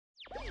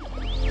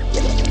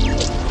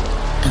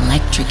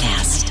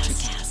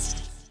Electricast.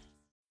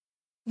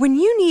 When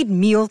you need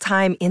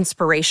mealtime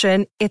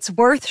inspiration, it's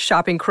worth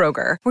shopping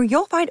Kroger, where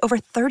you'll find over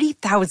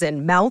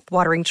 30,000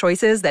 mouth-watering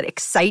choices that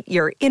excite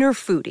your inner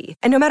foodie.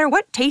 And no matter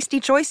what tasty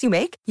choice you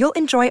make, you'll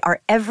enjoy our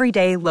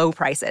everyday low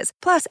prices,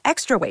 plus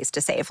extra ways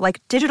to save,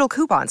 like digital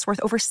coupons worth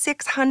over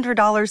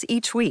 $600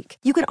 each week.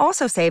 You can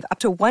also save up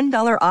to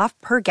 $1 off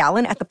per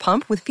gallon at the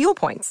pump with fuel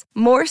points.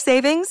 More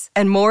savings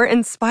and more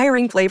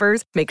inspiring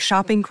flavors make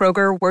shopping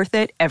Kroger worth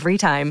it every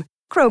time.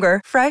 Kroger,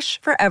 fresh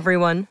for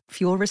everyone.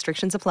 Fuel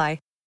restrictions apply.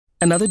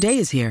 Another day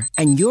is here,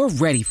 and you're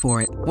ready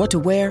for it. What to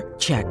wear?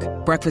 Check.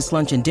 Breakfast,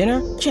 lunch, and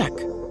dinner? Check.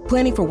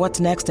 Planning for what's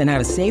next and how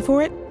to save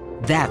for it?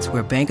 That's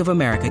where Bank of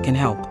America can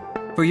help.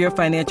 For your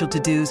financial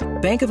to-dos,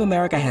 Bank of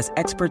America has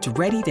experts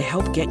ready to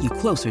help get you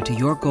closer to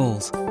your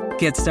goals.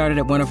 Get started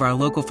at one of our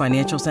local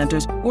financial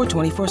centers or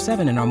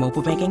 24/7 in our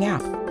mobile banking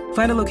app.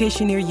 Find a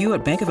location near you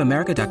at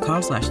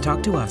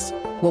bankofamerica.com/talktous.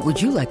 What would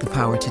you like the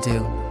power to do?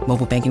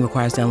 Mobile banking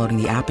requires downloading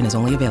the app and is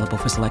only available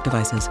for select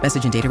devices.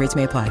 Message and data rates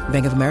may apply.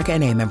 Bank of America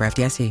N.A., member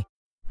FDIC.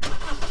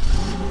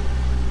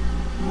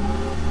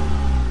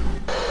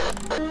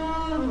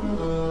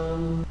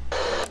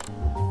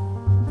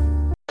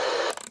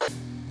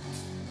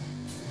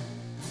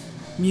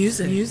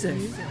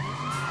 Music.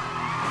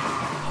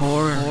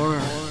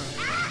 Horror.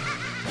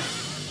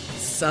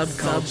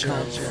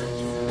 Subculture.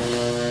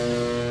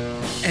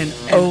 And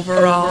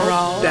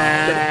overall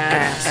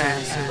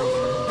badass.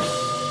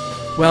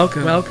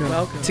 Welcome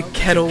to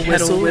Kettle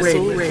Whistle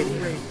Radio.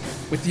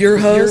 With your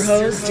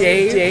hosts,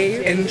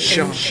 Dave and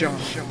Sean.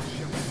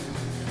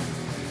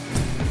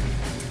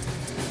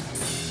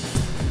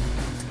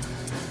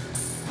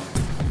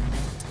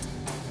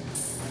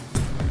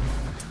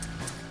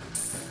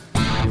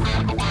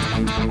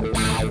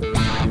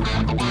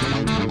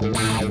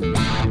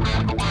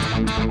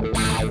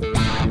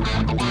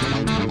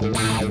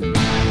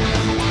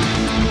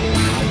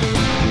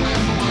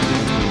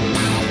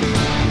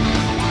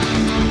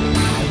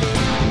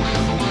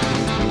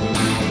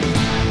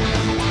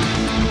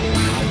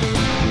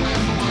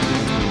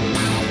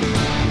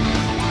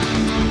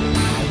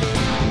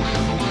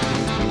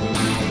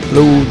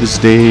 Hello, this is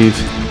Dave,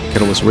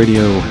 Kettle Whistle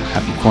Radio.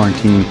 Happy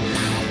quarantine.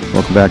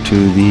 Welcome back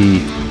to the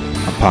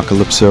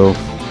Apocalypso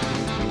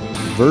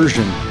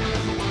version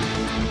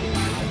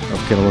of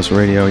Kettle Whistle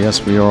Radio.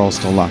 Yes, we are all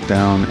still locked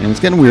down, and it's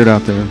getting weird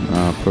out there.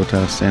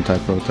 Protests,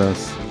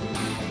 anti-protests.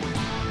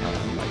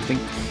 I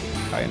think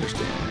I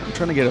understand. I'm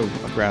trying to get a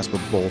grasp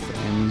of both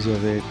ends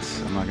of it.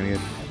 I'm not going to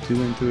get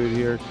too into it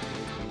here.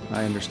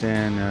 I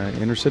understand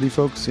inner city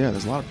folks, yeah,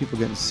 there's a lot of people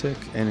getting sick,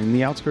 and in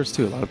the outskirts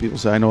too, a lot of people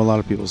say, I know a lot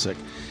of people sick.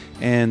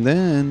 And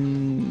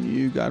then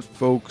you got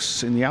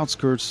folks in the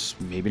outskirts,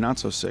 maybe not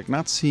so sick,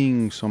 not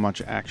seeing so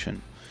much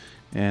action,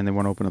 and they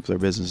want to open up their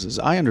businesses.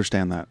 I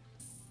understand that.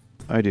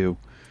 I do.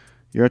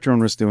 You're at your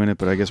own risk doing it,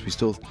 but I guess we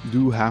still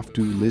do have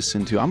to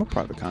listen to, I'm a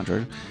private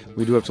contractor,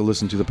 we do have to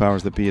listen to the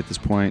powers that be at this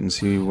point and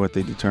see what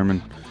they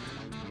determine,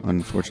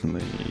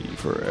 unfortunately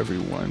for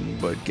everyone.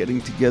 But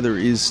getting together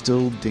is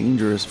still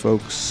dangerous,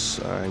 folks.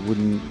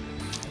 I'm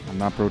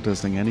not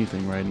protesting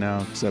anything right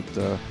now except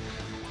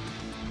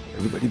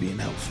everybody being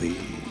healthy,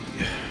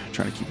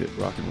 trying to keep it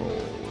rock and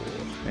roll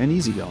and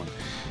easy going.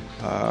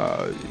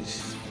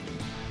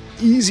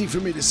 Easy for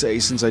me to say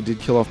since I did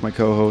kill off my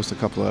co-host a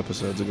couple of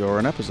episodes ago, or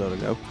an episode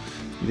ago.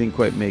 He didn't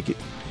quite make it.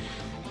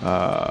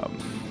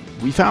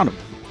 We found him.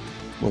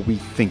 Well, we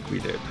think we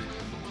did.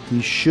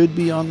 He should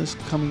be on this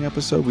coming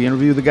episode. We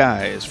interview the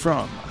guys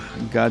from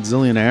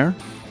Godzillionaire.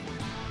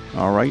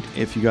 All right,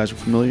 if you guys are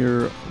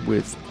familiar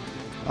with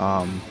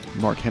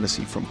Mark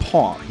Hennessy from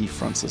Paw, he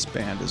fronts this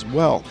band as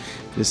well.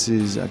 This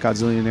is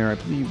Godzillionaire. I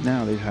believe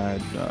now they've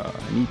had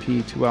an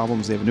EP, 2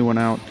 albums. They have a new one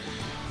out.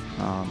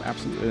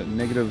 Absolute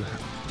Negative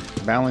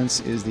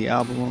Balance is the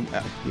album.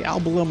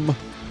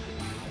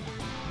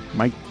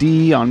 Mike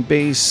D on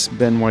bass,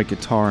 Ben White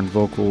guitar and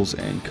vocals,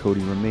 and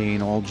Cody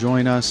Remain all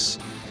join us.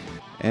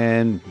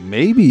 And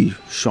maybe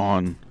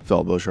Sean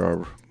Feldbush,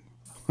 our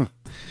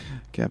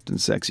Captain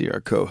Sexy,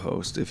 our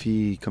co-host, if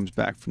he comes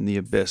back from the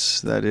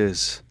abyss that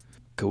is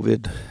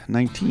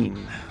COVID-19.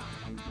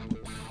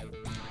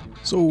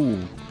 So,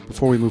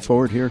 before we move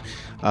forward here,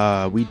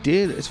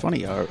 it's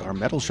funny, our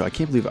metal show, I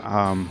can't believe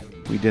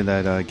we did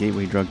that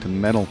gateway drug to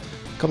metal.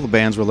 A couple of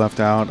bands were left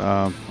out,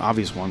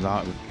 obvious ones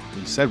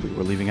we said we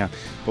were leaving out,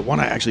 but one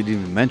I actually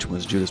didn't even mention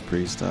was Judas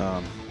Priest.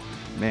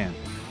 Man.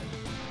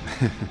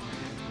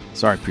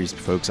 Sorry, Priest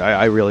folks.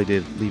 I really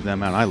did leave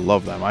them out. I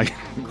love them. I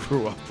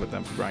grew up with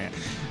them for Brian.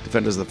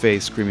 Defenders of the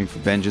Faith, Screaming for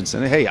Vengeance.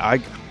 And hey,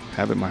 I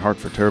have it in my heart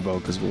for Turbo,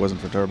 because if it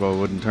wasn't for Turbo, it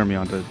wouldn't turn me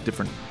on to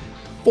different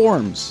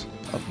forms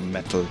of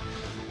metal.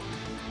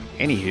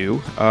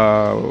 Anywho,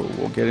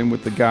 we'll get in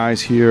with the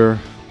guys here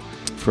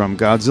from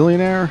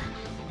Godzillionaire.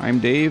 I'm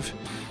Dave.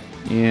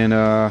 And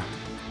I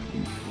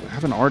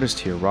have an artist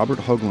here, Robert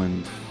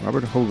Hoagland.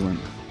 Robert Hoagland,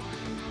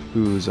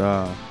 who's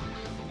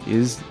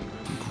is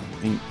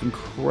an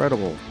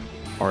incredible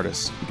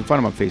artist. You can find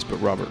him on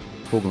Facebook, Robert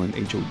Hoagland,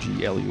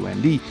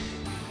 Hoglund.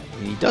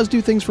 And he does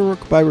do things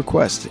by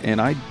request,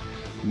 and I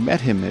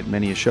met him at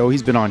many a show.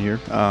 He's been on here.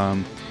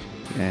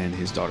 And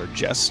his daughter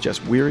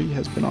Jess Weary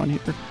has been on here.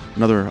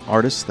 Another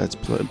artist that's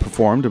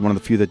performed, and one of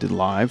the few that did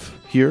live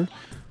here.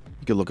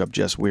 You can look up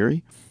Jess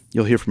Weary.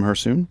 You'll hear from her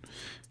soon.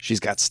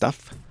 She's got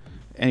stuff.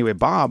 Anyway,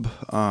 Bob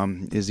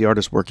is the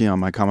artist working on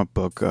my comic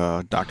book,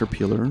 Dr.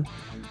 Peeler,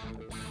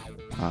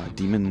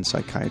 Demon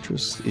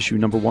Psychiatrist. Issue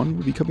number 1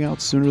 will be coming out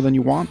sooner than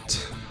you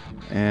want.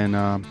 And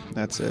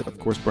that's it. Of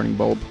course,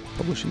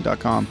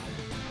 BurningBulbPublishing.com.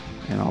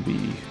 And I'll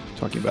be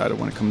talking about it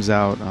when it comes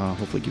out,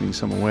 hopefully giving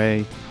some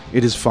away.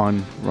 It is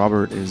fun.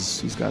 Robert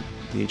he's got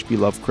the H.P.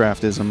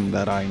 Lovecraftism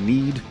that I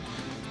need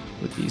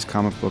with these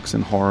comic books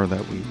and horror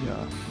that we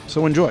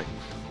so enjoy.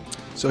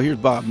 So here's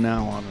Bob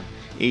now on an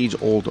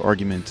age-old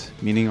argument,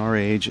 meaning our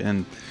age,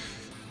 and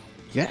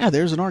yeah,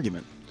 there's an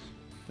argument.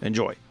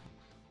 Enjoy.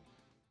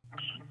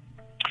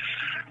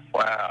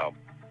 Wow.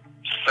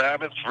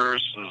 Sabbath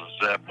versus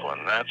Zeppelin,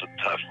 that's a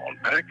tough one.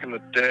 Back in the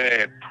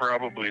day, I'd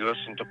probably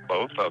listened to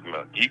both of them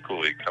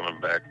equally coming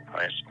back from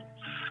high school.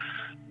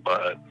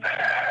 But,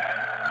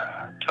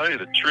 tell you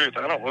the truth,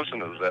 I don't listen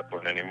to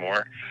Zeppelin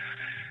anymore.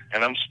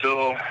 And I'm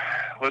still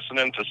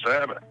listening to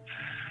Sabbath.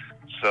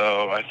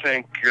 So I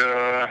think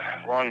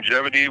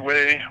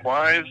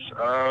longevity-wise,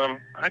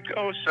 I'd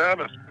go with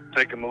Sabbath,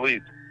 taking the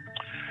lead.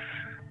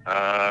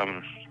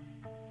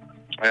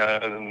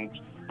 And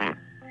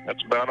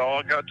that's about all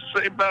I got to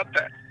say about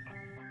that.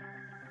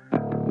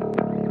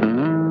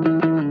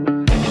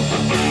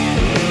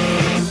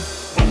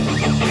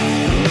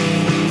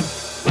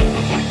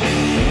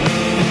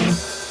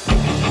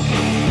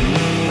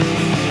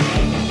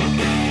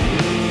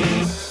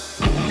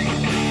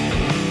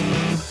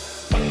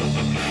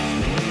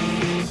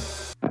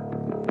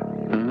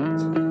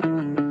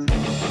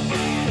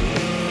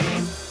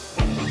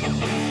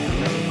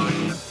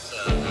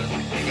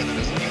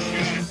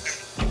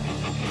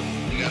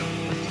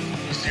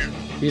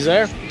 He's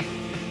there? All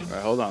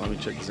right, hold on. Let me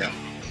check this out.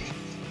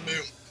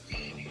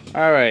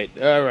 All right.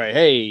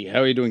 Hey, how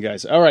are you doing,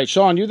 guys? All right,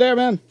 Sean, you there,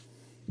 man?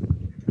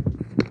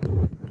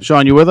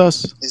 Sean, you with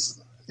us?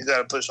 He's got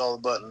to push all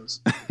the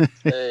buttons.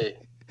 Hey.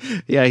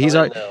 Yeah,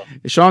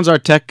 Sean's our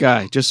tech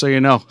guy, just so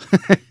you know.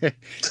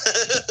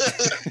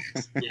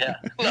 Yeah,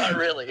 not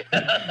really.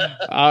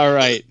 All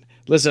right.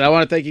 Listen, I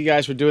want to thank you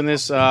guys for doing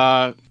this.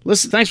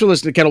 Thanks for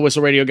listening to Kettle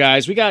Whistle Radio,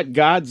 guys. We got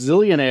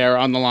Godzillionaire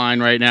on the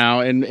line right now,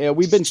 and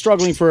we've been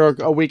struggling for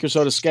a week or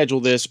so to schedule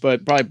this,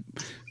 but probably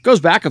goes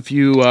back at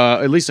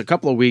least a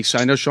couple of weeks.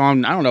 I know,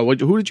 Sean, I don't know.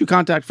 Who did you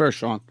contact first,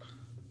 Sean?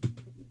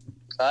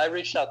 I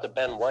reached out to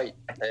Ben White.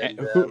 And,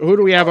 who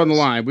do we have on the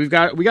line? We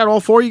got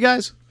all four of you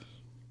guys?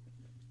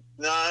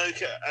 No, I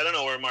don't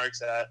know where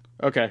Mark's at.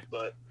 Okay.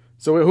 But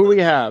so who do we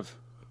have?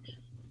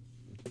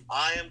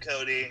 I am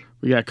Cody.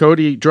 We got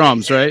Cody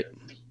drums, right?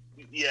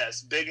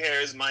 Yes, big hair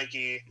is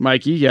Mikey.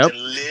 Mikey, yep.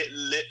 And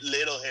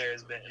little hair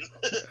is Ben.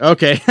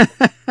 Okay.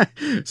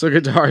 So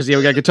guitars, yeah,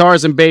 we got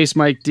guitars and bass,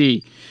 Mike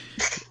D.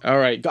 All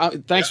right.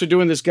 Thanks for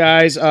doing this,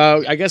 guys.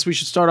 I guess we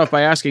should start off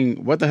by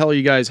asking, how are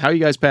you guys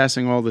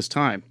passing all this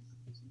time?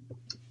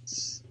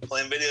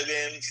 Playing video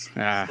games,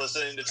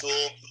 listening to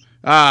Tool.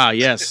 Ah,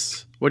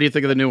 yes. What do you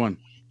think of the new one?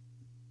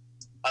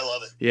 I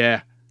love it.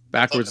 Yeah.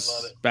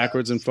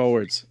 Backwards and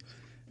forwards.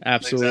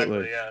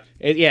 Absolutely.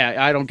 Exactly, yeah.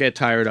 I don't get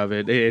tired of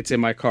it. It's in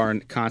my car in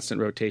constant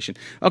rotation.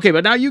 Okay,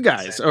 but now you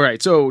guys. All right,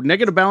 so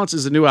Negative Balance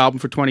is the new album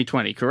for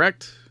 2020,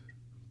 correct?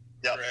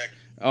 Yeah. Correct.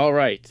 All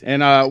right.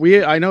 And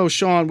I know,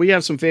 Sean, we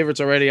have some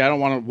favorites already. I don't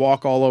want to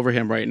walk all over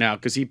him right now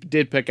because he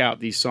did pick out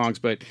these songs,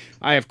 but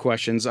I have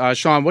questions.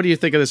 Sean, what do you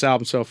think of this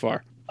album so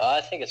far?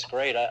 I think it's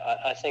great.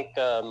 I think,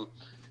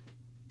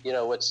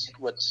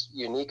 what's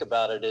unique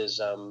about it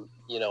is,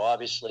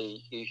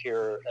 obviously you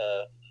hear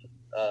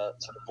the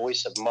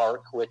voice of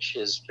Mark, which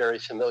is very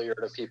familiar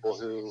to people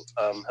who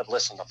have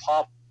listened to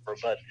pop,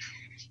 but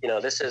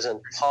this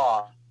isn't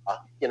pop.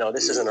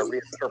 This isn't a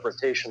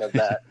reinterpretation of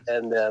that.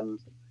 And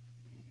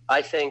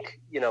I think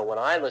when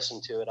I listen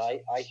to it,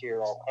 I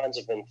hear all kinds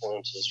of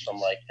influences from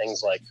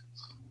things like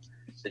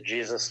the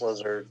Jesus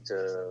Lizard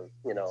to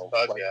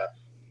like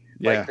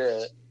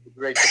the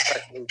Great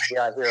Depression.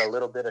 Yeah, I hear a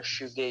little bit of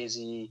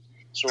shoegazy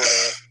sort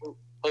of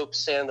Hope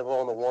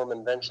Sandoval and the Warm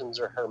Inventions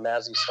or her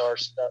Mazzy Star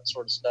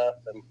sort of stuff,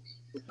 and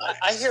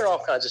I hear all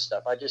kinds of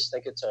stuff. I just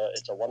think it's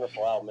a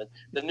wonderful album. And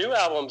the new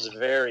album's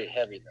very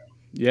heavy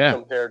though,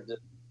 compared to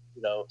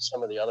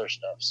some of the other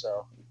stuff.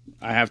 So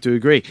I have to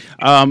agree.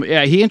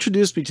 He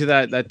introduced me to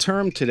that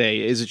term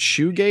today. Is it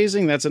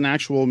shoegazing? That's an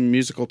actual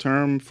musical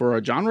term for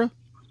a genre?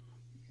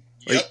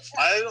 Yep.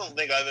 I don't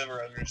think I've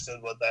ever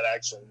understood what that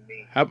actually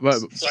means.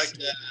 It's like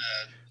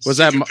was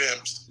that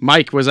pimps.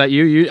 Mike? Was that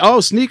you?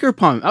 Sneaker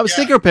pump.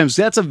 Sneaker pimps.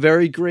 That's a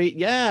very great.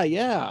 Yeah.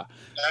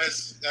 That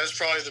is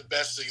probably the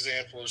best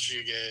example of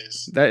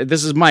shoegaze.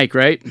 This is Mike,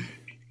 right?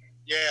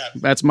 Yeah.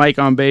 That's Mike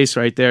on bass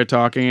right there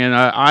talking, and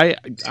I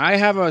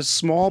have a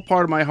small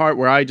part of my heart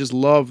where I just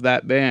love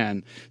that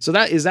band. So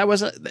is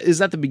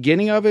that the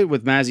beginning of it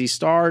with Mazzy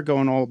Star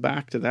going all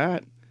back to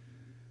that?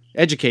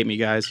 Educate me,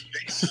 guys.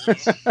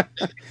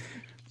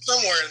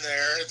 Somewhere in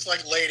there. It's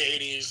like late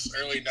 80s,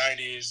 early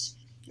 90s.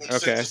 When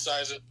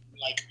synthesizer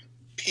like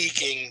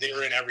peaking. They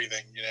were in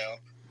everything, you know.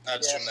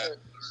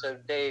 So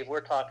Dave,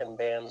 we're talking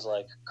bands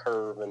like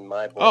Curve and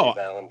My Boy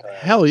Valentine.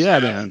 Hell yeah,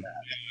 man.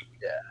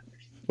 Yeah.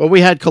 Well,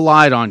 we had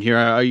Collide on here.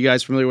 Are you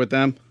guys familiar with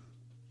them?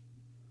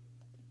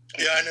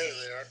 Yeah, I know who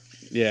they are.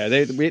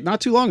 Yeah, we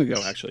not too long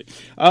ago, actually.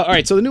 All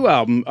right, so the new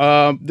album.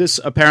 This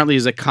apparently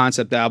is a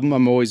concept album.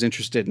 I'm always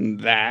interested in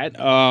that.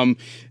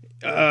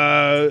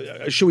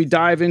 Should we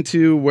dive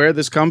into where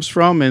this comes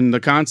from and the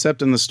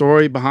concept and the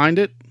story behind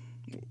it?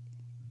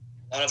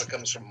 A lot of it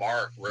comes from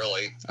Mark,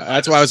 really.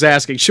 That's why I was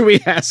asking. Should we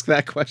ask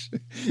that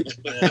question?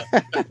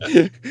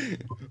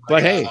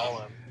 But hey,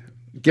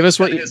 give us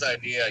what his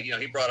idea. You know,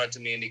 he brought it to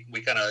me, and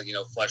we kind of,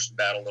 fleshed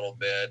that a little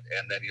bit,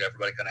 and then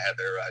everybody kind of had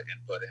their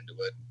input into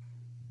it.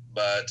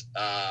 But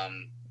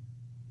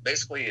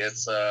basically,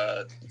 it's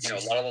a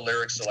lot of the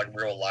lyrics are like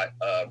real life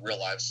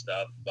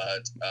stuff,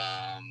 but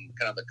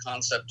kind of the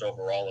concept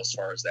overall, as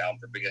far as the album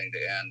from beginning to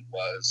end,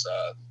 was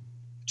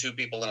two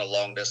people in a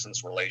long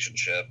distance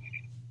relationship.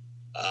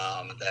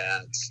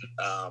 That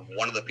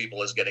one of the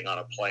people is getting on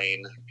a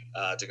plane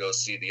to go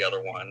see the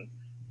other one,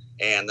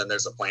 and then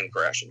there's a plane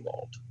crash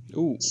involved.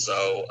 Ooh.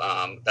 So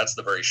that's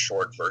the very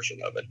short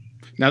version of it.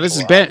 Now this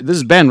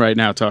is Ben right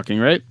now talking,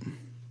 right?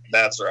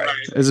 That's right.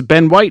 This is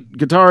Ben White,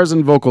 guitars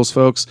and vocals,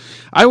 folks.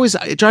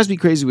 It drives me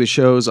crazy with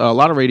shows. A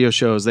lot of radio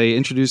shows, they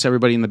introduce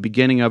everybody in the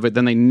beginning of it,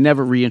 then they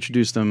never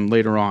reintroduce them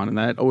later on, and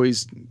that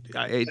always, so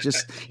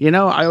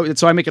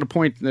I make it a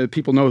point that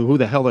people know who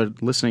the hell they're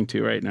listening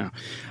to right now.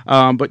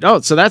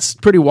 So that's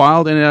pretty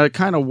wild, and it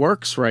kind of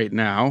works right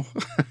now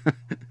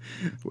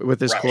with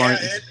this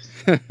quarantine.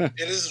 Yeah,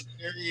 it is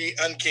very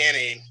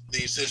uncanny,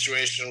 the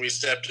situation we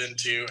stepped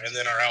into, and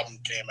then our album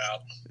came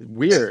out.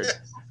 Weird.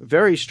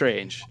 Very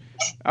strange.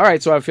 All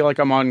right, so I feel like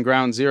I'm on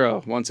ground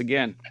zero once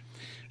again.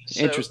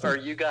 So interesting. Are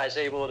you guys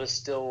able to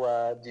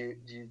still do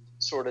you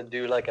sort of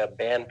do like a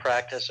band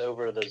practice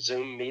over the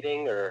Zoom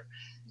meeting, or?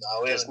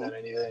 No, we haven't done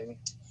anything.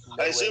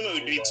 I assume it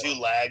would be too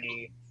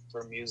laggy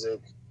for music.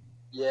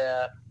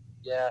 Yeah.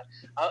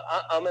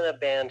 I'm in a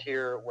band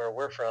here where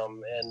we're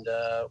from, and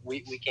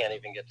we can't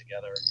even get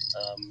together.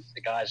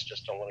 The guys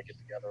just don't want to get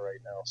together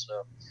right now,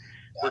 so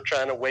we're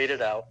trying to wait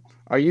it out.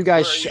 Are you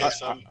guys?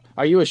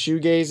 Are you a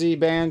shoegazy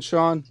band,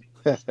 Sean?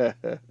 No.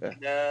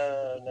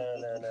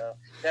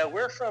 No,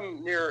 we're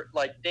from near.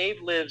 Like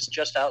Dave lives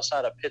just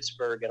outside of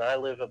Pittsburgh, and I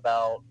live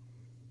about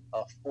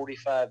a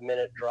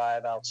 45-minute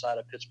drive outside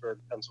of Pittsburgh,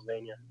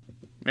 Pennsylvania.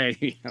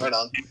 Hey, right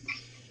on.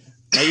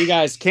 Now you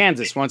guys,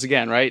 Kansas once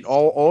again, right?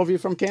 All of you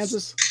from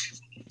Kansas?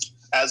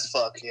 As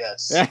fuck,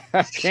 yes.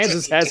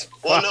 Kansas as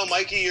fuck. Well, no,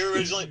 Mikey's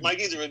originally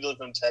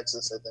from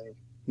Texas, I think.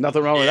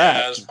 Nothing wrong with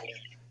that.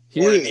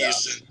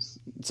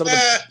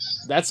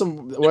 That's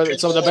where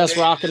some of the best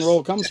rock and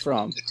roll comes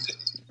from.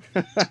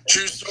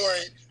 True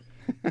story.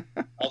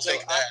 I'll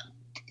take that.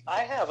 I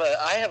have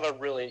a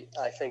really,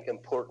 I think,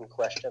 important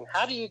question.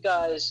 How do you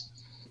guys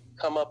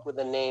come up with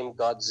the name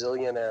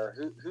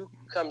Godzillionaire? Who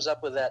comes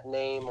up with that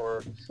name,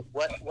 or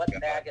what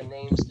bag of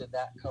names did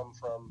that come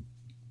from?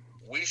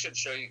 We should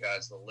show you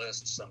guys the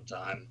list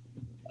sometime.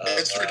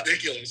 It's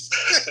ridiculous.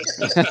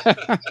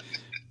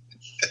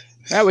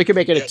 Yeah, we could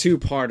make it a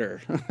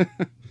two-parter.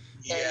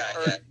 Yeah,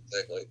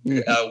 exactly.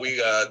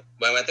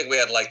 I think we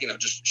had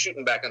just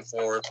shooting back and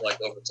forth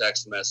over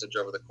text message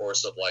over the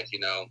course of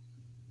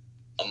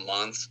a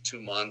month,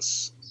 2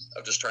 months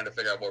of just trying to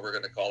figure out what we're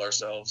going to call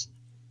ourselves.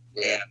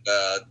 Yeah.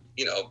 And,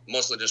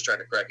 mostly just trying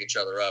to crack each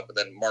other up. But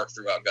then Mark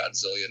threw out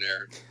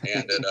Godzillionaire.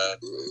 And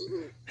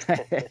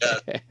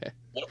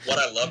what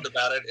I loved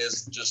about it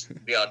is just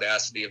the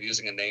audacity of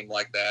using a name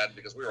like that,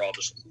 because we were all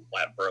just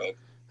flat broke.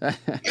 So,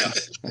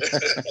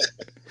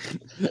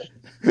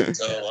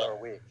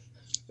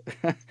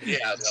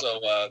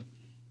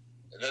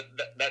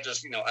 that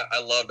just, I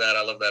love that.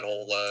 I love that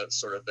whole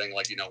sort of thing.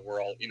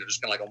 We're all,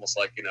 just kind of almost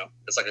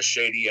it's like a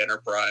shady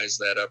enterprise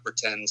that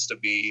pretends to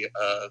be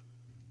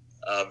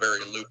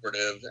very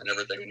lucrative and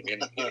everything.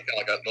 And kind of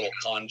like a little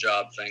con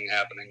job thing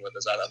happening with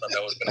us. I thought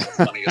that was kind of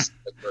the funniest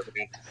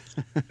thing.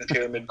 The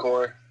pyramid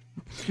core.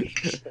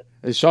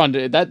 Sean,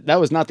 that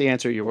was not the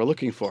answer you were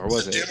looking for,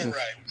 was it?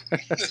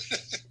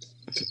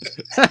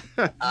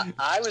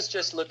 I was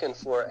just looking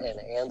for an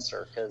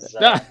answer because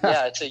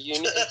it's a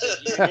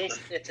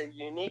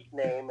unique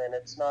name, and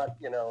it's not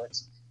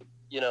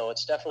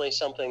it's definitely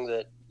something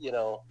that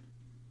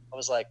I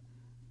was like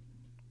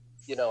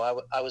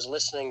I was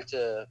listening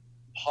to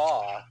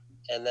Paw,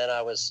 and then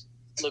I was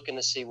looking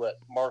to see what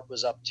Mark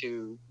was up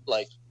to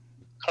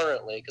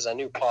currently, because I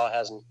knew Paw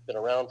hasn't been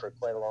around for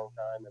quite a long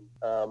time,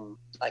 and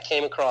I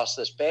came across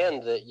this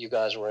band that you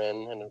guys were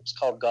in, and it was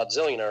called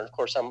Godzillionaire. And of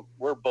course,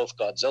 we're both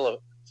Godzilla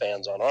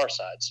fans on our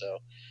side, so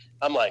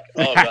I'm like,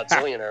 oh,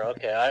 Godzillionaire,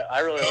 okay, I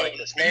really like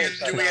this name.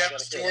 Do we have a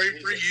story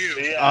for you?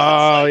 Yeah,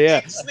 oh yeah.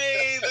 It's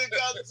me, the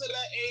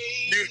Godzilla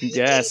age.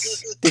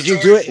 Yes. Did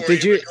you do it?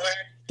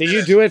 Did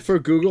you do it for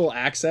Google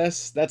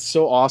Access? That's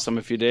so awesome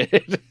if you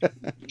did.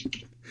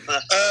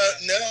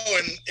 No,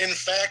 and in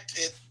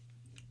fact,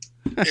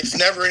 it's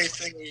never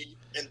anything we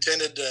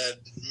intended to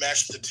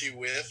match the two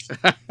with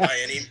by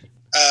any.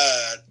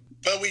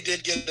 But we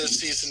did get a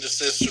cease and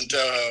desist from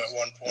Toho at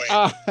one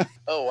point.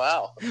 Oh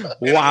wow!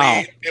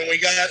 Wow! And we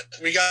got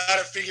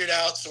it figured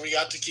out, so we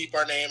got to keep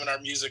our name and our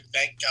music.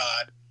 Thank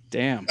God.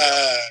 Damn.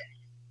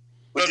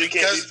 But you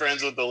can't be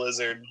friends with the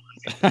lizard.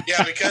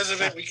 Yeah, because of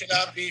it, we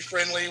cannot be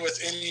friendly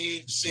with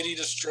any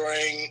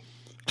city-destroying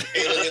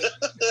alien.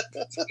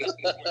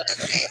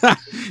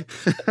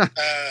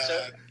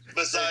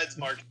 Besides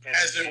Mark,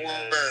 as it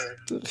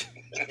were.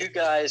 You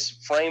guys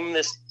frame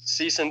this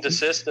cease and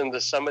desist, and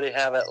does somebody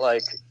have it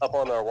like up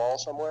on their wall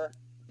somewhere?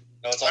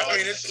 No, it's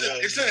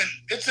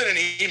it's in an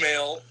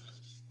email,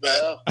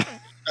 but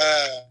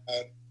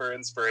for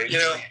inspiration. You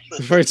know,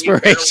 for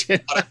inspiration.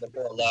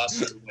 Before a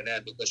lawsuit went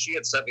in, because she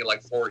had sent me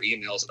like 4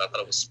 emails, and I thought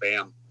it was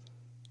spam.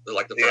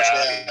 Like the first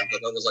one, I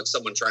thought it was like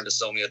someone trying to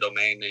sell me a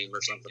domain name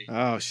or something.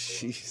 Oh,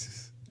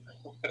 Jesus.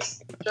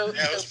 So,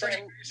 it was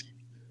pretty.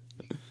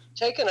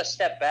 Taking a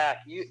step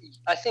back,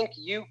 I think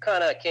you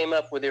kind of came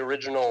up with the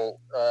original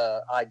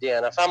idea,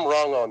 and if I'm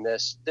wrong on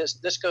this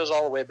goes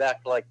all the way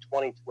back to like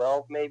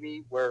 2012,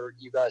 maybe, where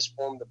you guys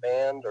formed the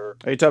band. Or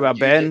are you talking about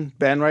Ben?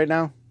 Ben right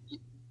now?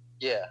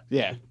 Yeah.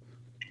 Yeah.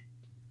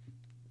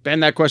 Ben,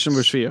 that question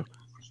was for you.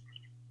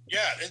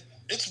 Yeah,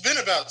 it's been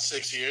about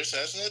 6 years,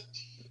 hasn't it?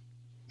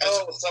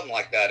 Something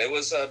like that. It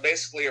was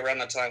basically around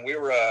the time we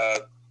were.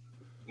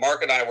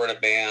 Mark and I were in a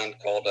band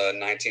called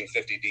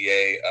 1950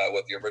 DA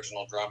with the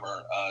original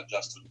drummer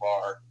Justin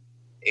Barr,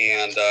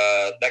 and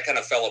that kind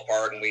of fell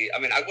apart. And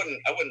I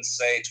wouldn't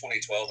say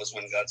 2012 is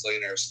when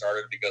Godzillionaire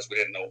started, because we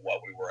didn't know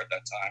what we were at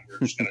that time. We were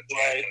just kind of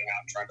jamming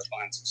around trying to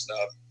find some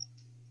stuff.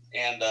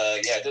 And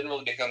it didn't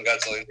really become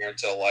Godzillionaire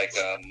until like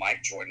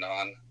Mike joined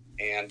on,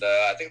 and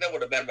I think that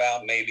would have been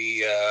about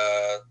maybe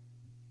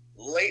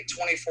late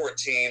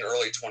 2014,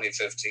 early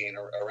 2015,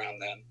 or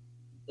around then.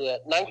 Yeah,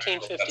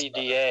 1950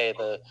 DA,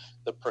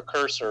 the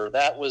precursor,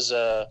 that was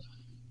a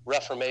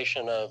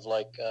reformation of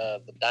like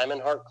the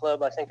Diamond Heart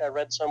Club, I think I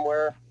read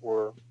somewhere,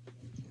 or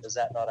is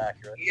that not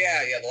accurate?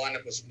 Yeah, the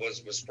lineup was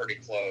pretty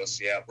close.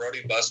 Yeah,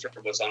 Brody Buster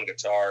was on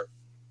guitar,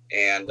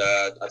 and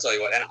I'll tell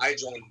you what, and I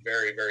joined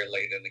very, very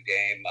late in the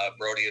game.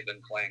 Brody had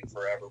been playing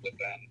forever with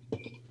them,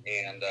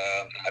 and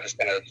I just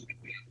kind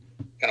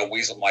of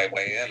weaseled my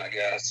way in, I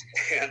guess,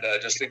 and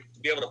just to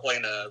be able to play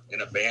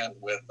in a band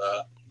with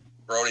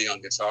Brody on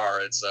guitar,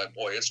 it's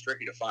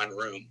tricky to find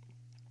room.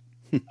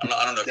 I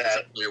don't know if you're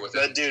familiar with it.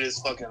 That dude is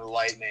fucking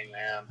lightning,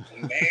 man.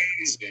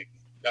 Amazing.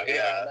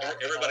 Yeah,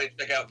 everybody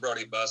check out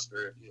Brody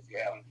Buster if you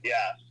haven't. Yeah.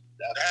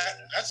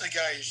 That's a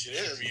guy you should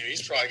interview.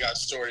 He's probably got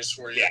stories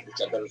for you. Yeah.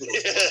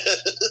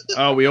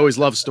 Oh, we always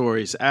love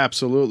stories.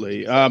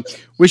 Absolutely.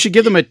 We should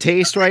give them a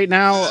taste right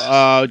now.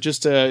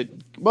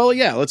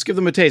 Let's give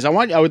them a taste.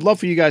 I would love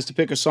for you guys to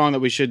pick a song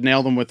that we should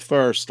nail them with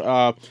first.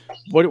 What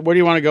do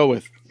you want to go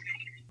with?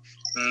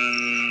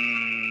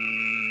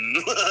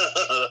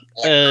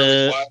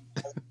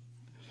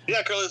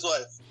 Yeah, Curly's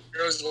Wife.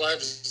 Curly's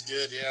Wife is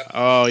good, yeah.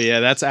 Oh,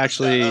 yeah, that's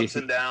actually... Ups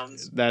and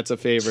downs. That's a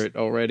favorite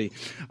already.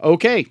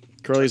 Okay,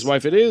 Curly's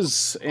Wife it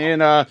is.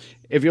 And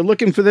if you're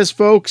looking for this,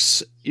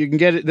 folks, you can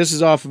get it. This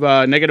is off of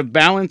Negative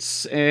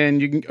Balance,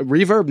 and you can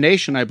Reverb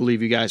Nation, I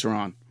believe you guys are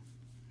on.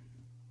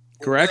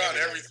 Correct? We're on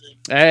everything.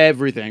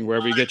 Everything,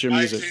 wherever you get your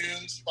music.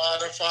 iTunes,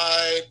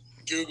 Spotify,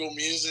 Google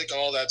Music,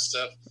 all that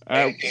stuff.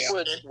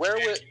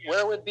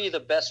 Where would be the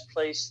best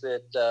place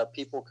that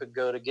people could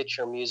go to get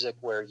your music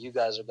where you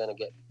guys are going to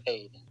get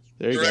paid?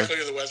 There you Directly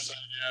go. to the website,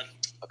 yeah.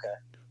 Okay.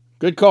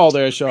 Good call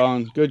there,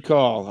 Sean. Good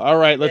call. All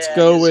right, let's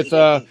go with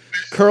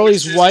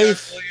Curly's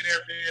Wife.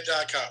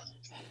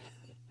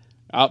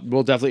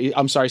 We'll definitely...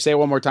 I'm sorry, say it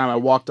one more time. I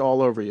walked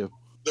all over you.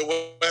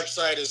 The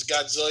website is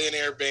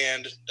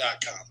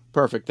GodzillionaireBand.com.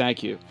 Perfect,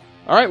 thank you.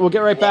 All right, we'll get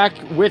right back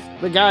with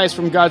the guys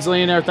from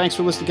Godzillionaire. Thanks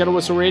for listening to Kettle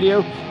Whistle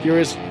Radio. Here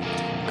is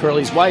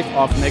Curly's Wife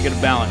off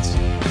Negative Balance.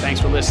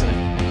 Thanks for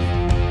listening.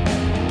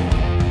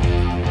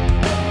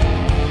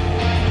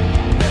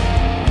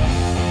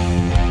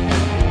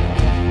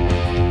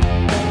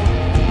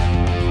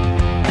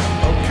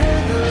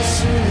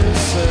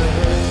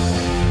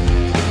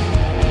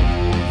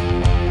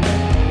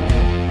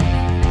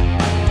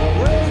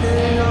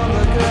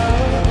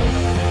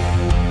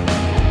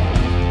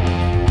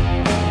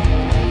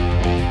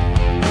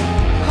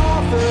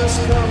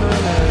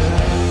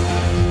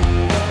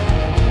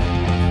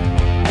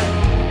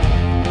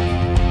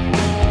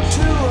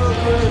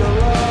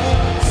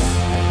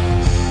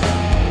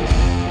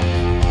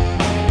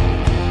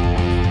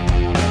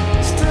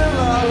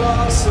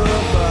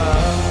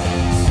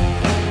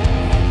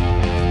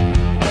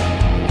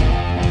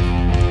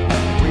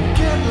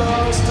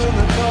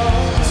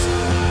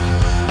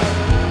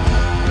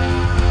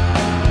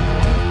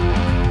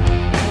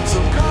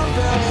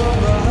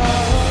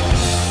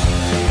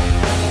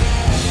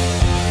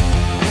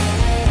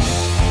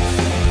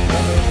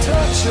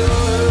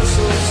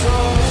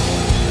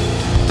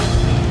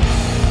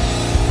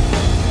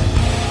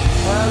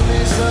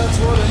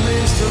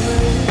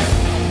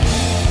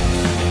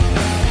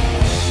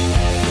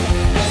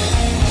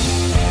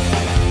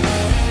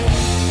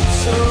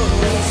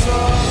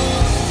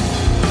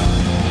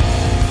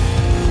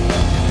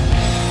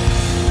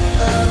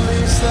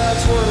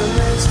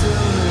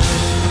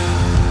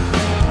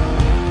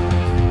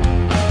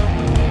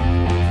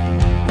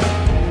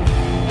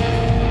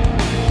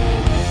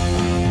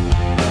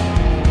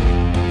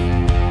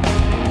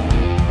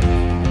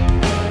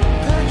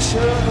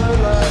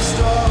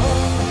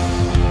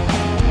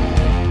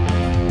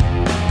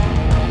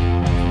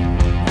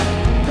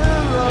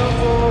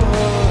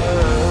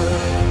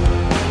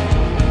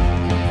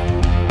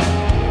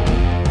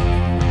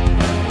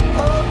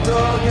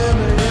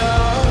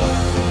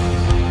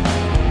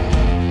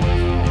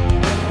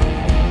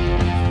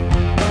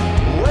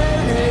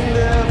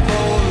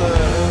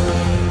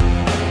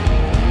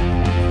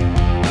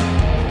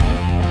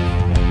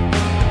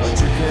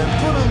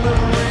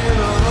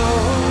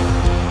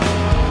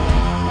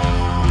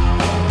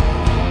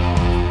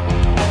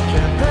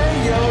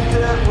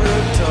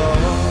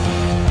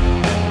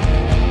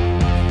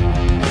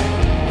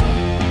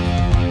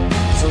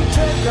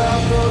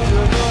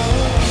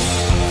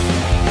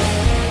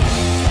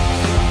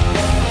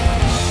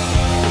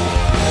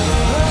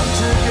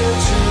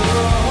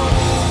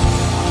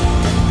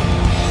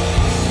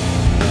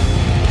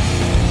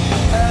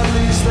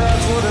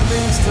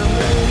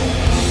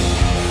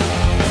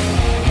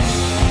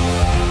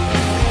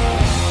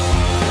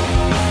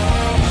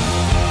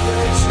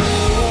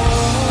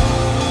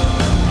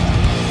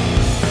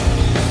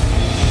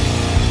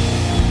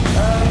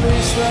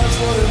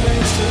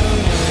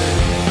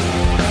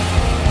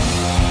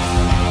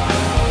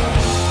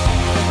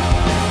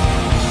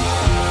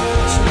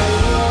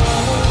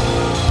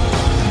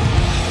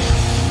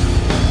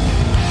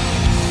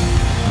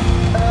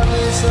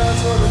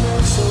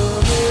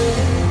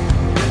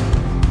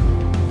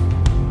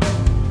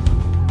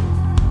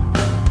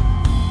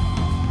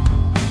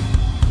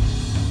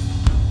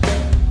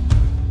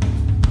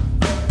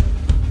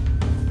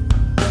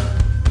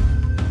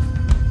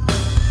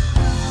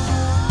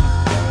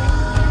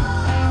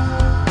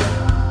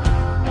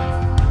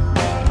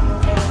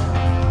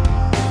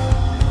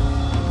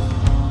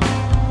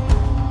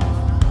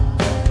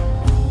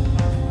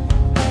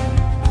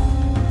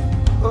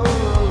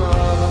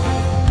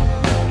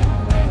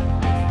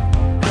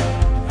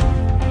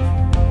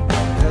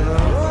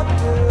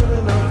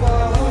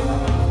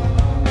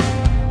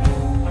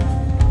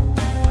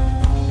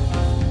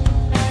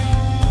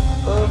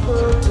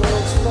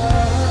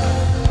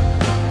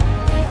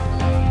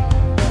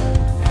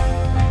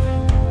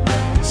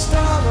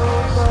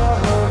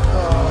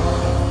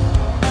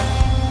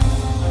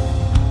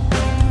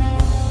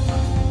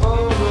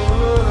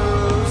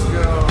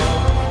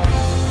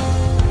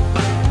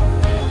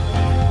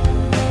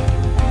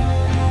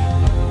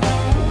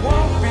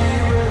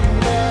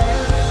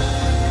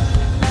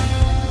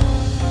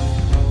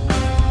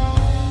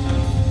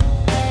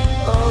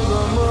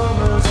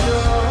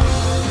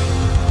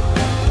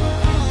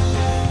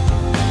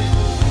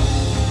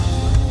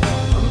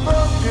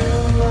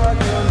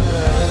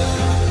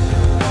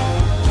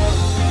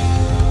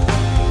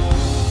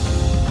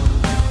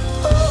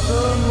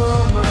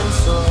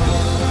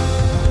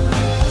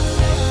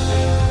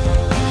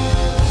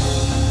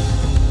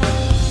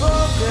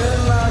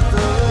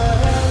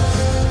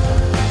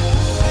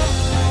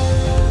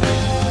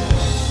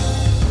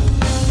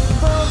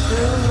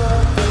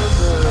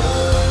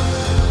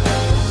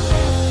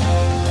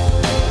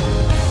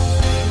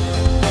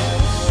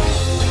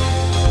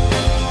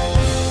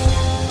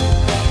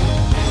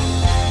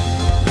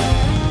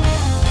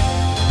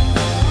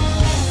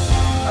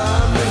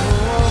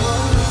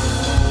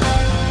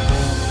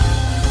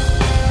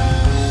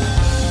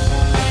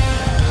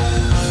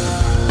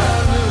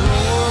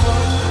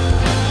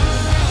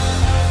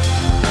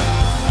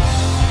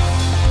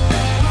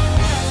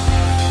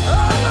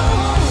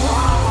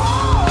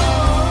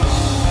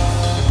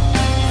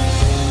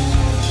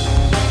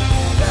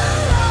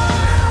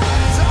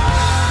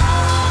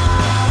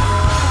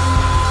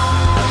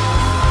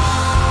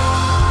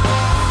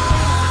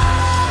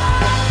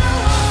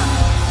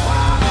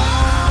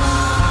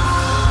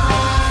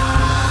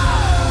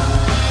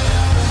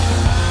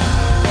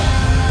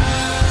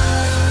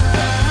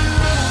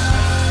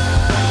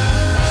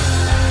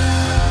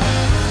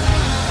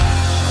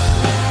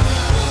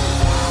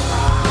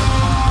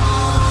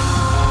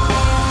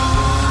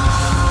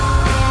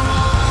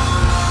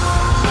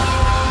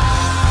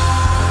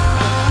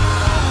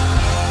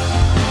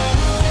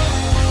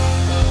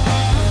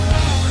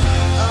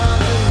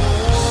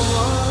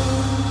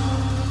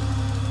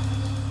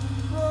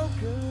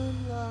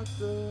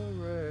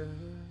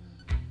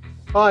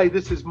 Hi,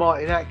 this is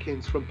Martin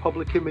Atkins from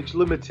Public Image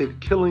Limited,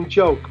 Killing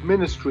Joke,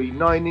 Ministry,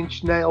 Nine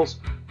Inch Nails,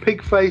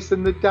 Pigface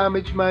and the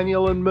Damage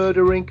Manual and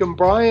Murder Inc. and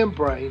Brian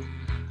Brain,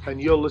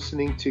 and you're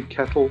listening to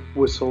Kettle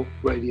Whistle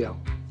Radio.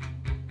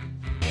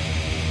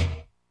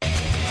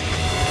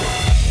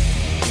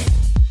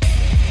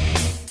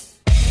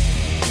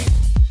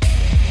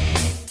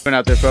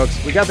 Out there,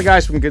 folks. We got the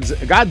guys from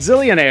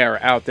Godzillionaire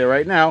out there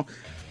right now.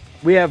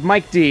 We have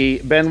Mike D,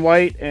 Ben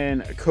White,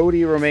 and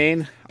Cody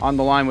Romaine on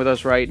the line with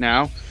us right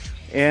now.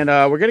 And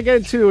we're going to get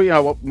into,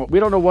 we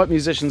don't know what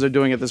musicians are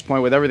doing at this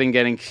point with everything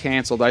getting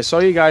canceled. I saw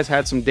you guys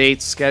had some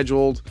dates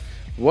scheduled.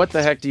 What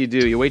the heck do?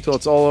 You wait till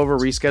it's all over,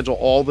 reschedule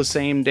all the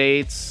same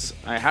dates?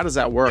 How does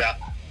that work? Yeah,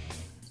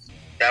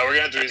 we're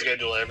going to have to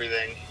reschedule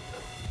everything.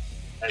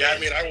 Yeah, I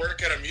mean, I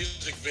work at a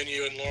music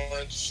venue in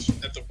Lawrence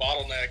at the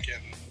Bottleneck,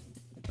 and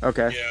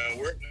Okay. Yeah,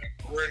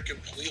 we're in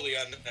completely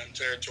unknown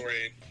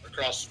territory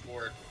across the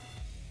board.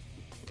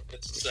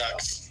 It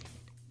sucks.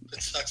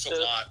 It sucks a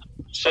lot.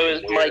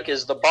 So, Mike,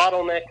 is the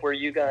bottleneck where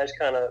you guys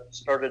kind of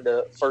started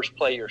to first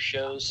play your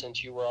shows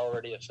since you were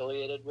already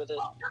affiliated with it?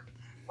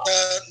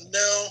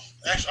 No.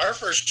 Actually, our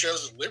first show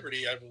was at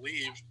Liberty, I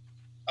believe,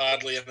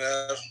 oddly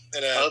enough.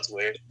 That's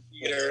weird.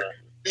 It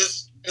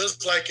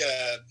was like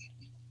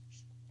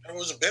it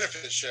was a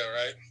benefit show,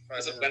 right? It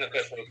was a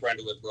benefit for a friend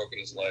who had broken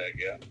his leg,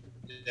 yeah.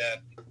 Yeah.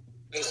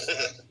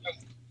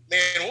 Man,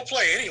 we'll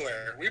play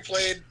anywhere. We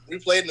played in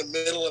the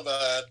middle of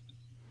a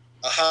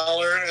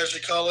holler, as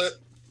you call it,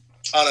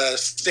 on a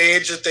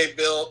stage that they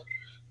built.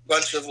 A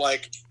bunch of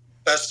like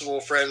festival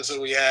friends that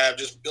we have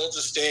just built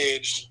a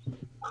stage,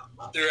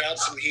 threw out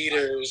some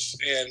heaters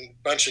and a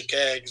bunch of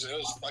kegs. It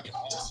was fucking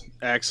awesome.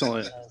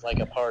 Excellent. Sounds like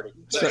a party.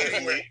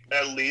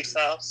 At Lee's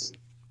house?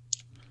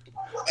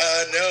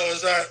 No,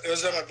 it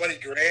was at my buddy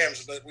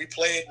Graham's, but we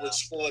played with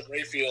Spool at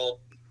Rayfield.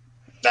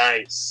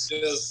 Nice.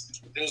 It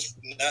was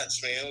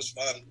nuts, man. It was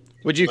fun.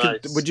 Would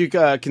you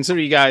consider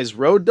you guys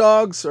road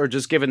dogs, or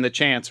just given the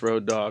chance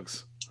road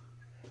dogs?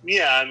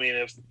 Yeah, I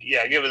mean,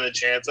 given the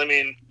chance. I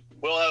mean,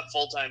 we'll have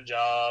full-time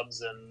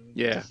jobs, and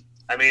yeah.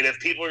 I mean, if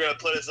people are gonna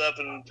put us up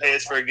and pay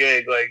us for a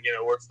gig, like, you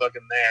know, we're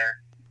fucking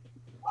there.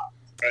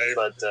 Right.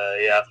 But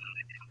yeah,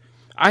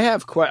 I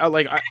have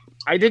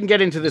I didn't get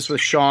into this with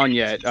Sean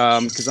yet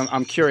because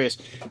I'm curious.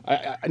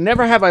 I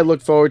never have I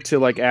looked forward to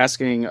like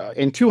asking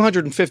in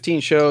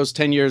 215 shows,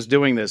 10 years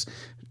doing this.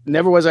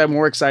 Never was I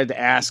more excited to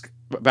ask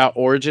about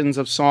origins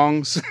of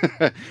songs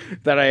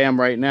that I am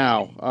right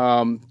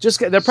now.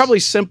 They're probably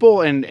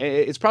simple and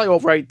it's probably all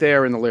right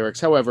there in the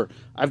lyrics. However,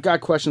 I've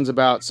got questions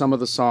about some of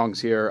the songs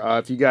here.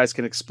 If you guys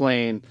can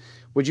explain,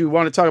 would you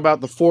want to talk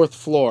about the Fourth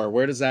Floor?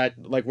 Is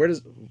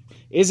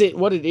it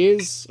what it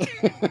is?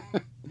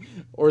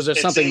 Or is there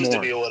something more? It seems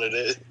to be what it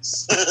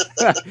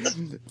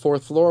is.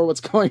 Fourth Floor,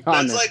 what's going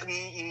on That's there?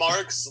 like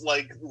Mark's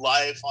like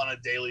life on a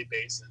daily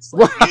basis.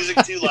 Like, music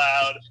too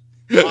loud,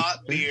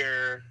 hot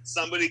beer,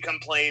 somebody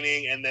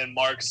complaining, and then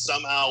Mark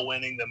somehow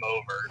winning them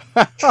over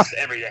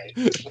every day.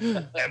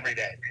 Every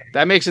day.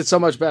 That makes it so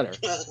much better.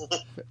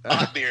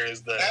 Hot beer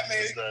is that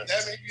may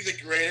be the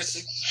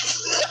greatest.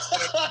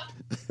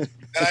 And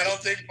I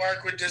don't think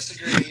Mark would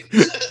disagree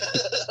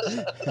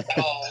at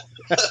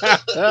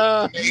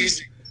all.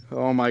 Amazing.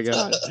 Oh my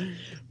God.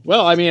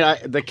 Well, I mean,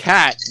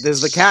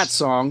 there's the Cat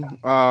song.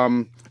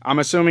 I'm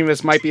assuming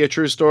this might be a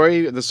true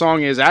story. The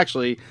song is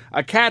actually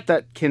a cat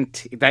that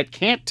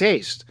can't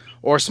taste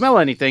or smell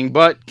anything,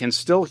 but can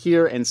still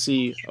hear and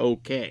see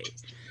okay.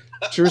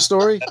 True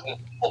story?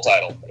 Full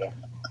title. Yeah.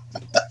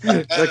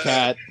 The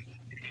Cat.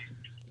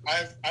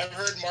 I've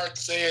heard Mark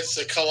say it's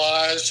a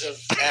collage of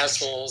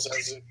assholes,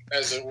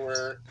 as it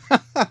were.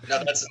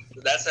 No,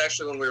 that's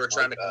actually when we were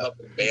trying to come up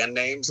with band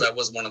names. That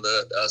was one of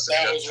the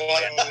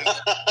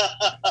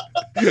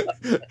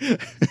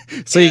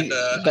So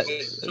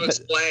to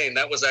explain,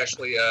 that was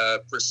actually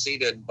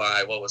preceded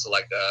by what was it,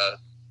 like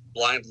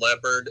Blind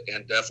Leopard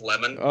and Def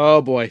Lemon.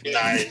 Oh boy.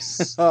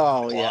 Nice.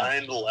 Oh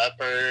Blind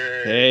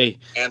Leopard. Hey.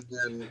 And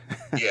then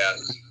yeah.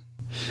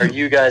 Are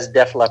you guys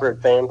Def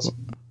Leppard fans?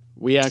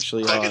 We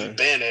actually are.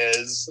 Ben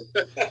is.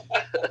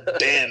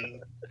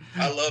 Ben.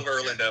 I love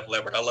early Def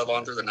Leppard. I love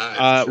On Through the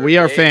Night. We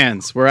are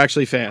fans. We're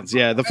actually fans.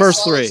 Yeah, the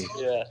first three.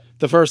 Yeah.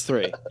 The first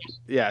three.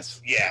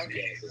 Yes. Yeah, for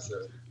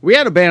sure. We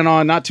had a band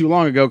on not too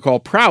long ago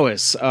called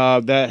Prowess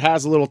that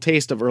has a little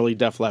taste of early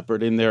Def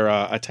Leppard in their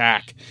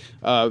attack.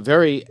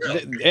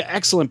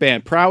 Excellent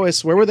band.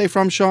 Prowess, where were they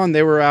from, Sean?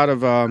 They were out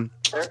of...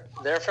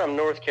 They're from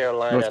North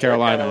Carolina. North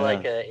Carolina,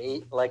 like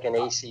an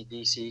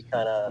AC/DC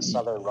kind of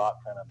southern rock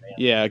kind of band.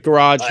 Yeah,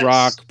 garage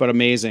rock, but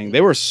amazing.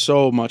 They were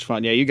so much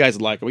fun. Yeah, you guys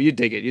like them. You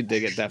dig it. You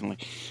dig it,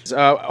 definitely.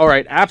 All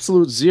right,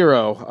 Absolute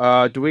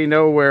Zero. Do we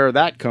know where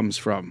that comes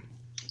from?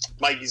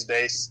 Mikey's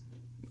bass.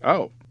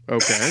 Oh,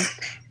 okay.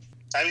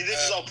 I mean,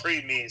 this is all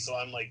pre-me, so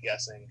I'm like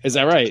guessing. Is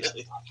that right?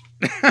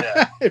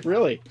 Yeah.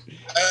 Really?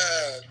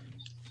 I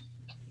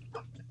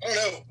don't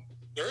know.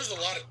 There's a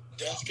lot of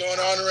death going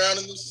on around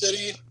in the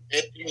city.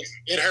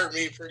 It hurt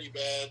me pretty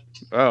bad.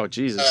 Oh,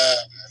 Jesus.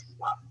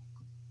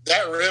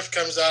 That riff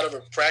comes out of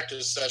a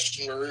practice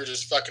session where we were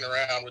just fucking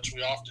around, which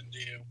we often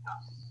do.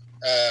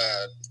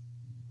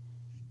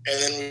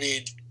 And then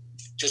we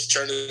just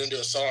turned it into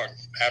a song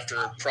after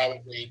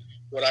probably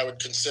what I would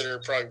consider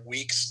probably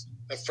weeks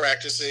of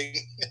practicing.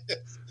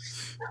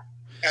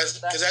 Because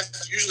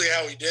that's usually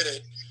how we did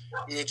it.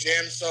 We would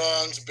jam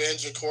songs,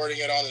 Ben's recording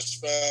it on his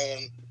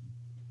phone,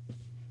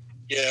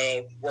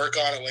 work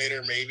on it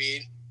later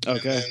maybe.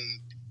 Okay.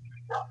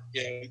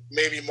 And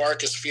maybe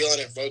Mark is feeling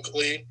it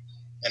vocally,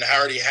 and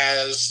Howard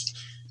has,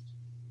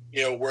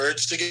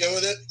 words to go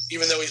with it.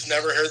 Even though he's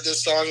never heard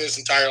this song in his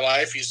entire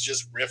life, he's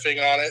just riffing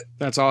on it.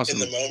 That's awesome.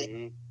 In the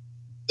moment.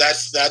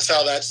 That's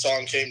how that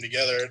song came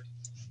together.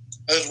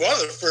 It was one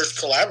of the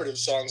first collaborative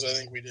songs I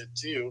think we did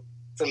too,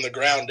 from the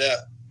ground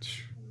up.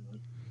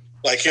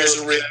 Like, here's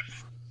a riff.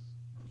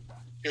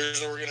 Here's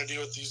what we're gonna do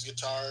with these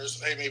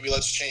guitars. Hey, maybe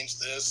let's change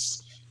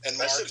this. And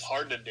that shit's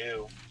hard to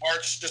do.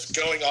 Mark's just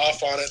going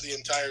off on it the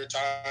entire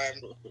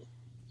time,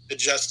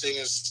 adjusting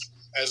as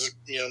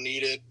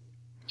needed.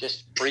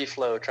 Just free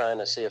flow, trying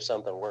to see if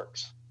something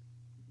works.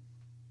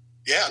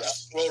 Yeah.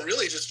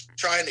 Really just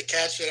trying to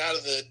catch it out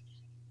of the,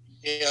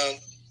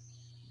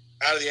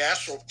 out of the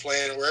astral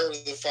plane, wherever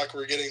the fuck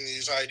we're getting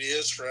these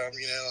ideas from,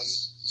 and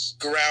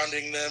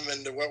grounding them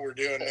into what we're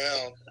doing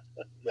now.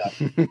 Yeah.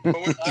 But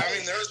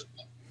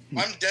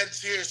I'm dead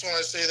serious when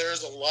I say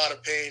there's a lot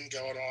of pain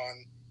going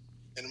on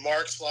in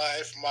Mark's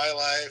life, my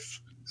life.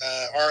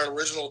 Our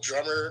original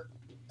drummer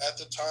at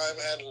the time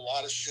had a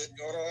lot of shit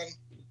going on.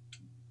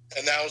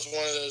 And that was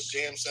one of those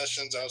jam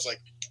sessions. I was like,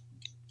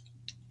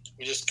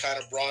 we just kind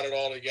of brought it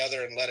all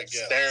together and let it go.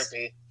 It's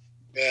therapy.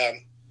 Yeah.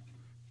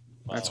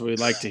 That's what we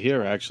like to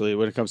hear, actually,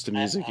 when it comes to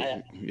music.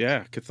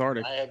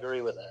 Cathartic. I agree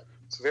with that.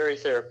 It's very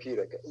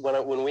therapeutic.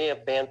 When we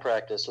have band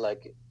practice,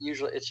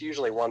 it's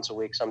usually once a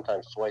week,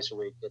 sometimes twice a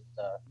week.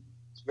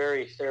 It's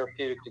very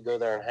therapeutic to go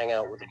there and hang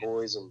out with the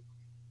boys and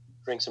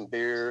drink some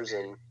beers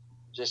and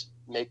just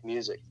make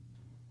music.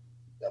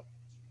 Yep.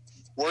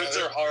 Words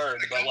are hard,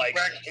 but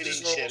hitting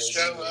shit is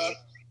show up,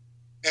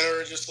 and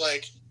we're just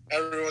like,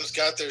 everyone's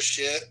got their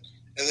shit,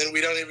 and then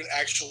we don't even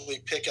actually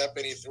pick up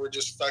anything. We're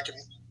just fucking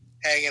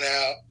hanging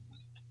out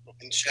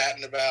and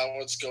chatting about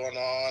what's going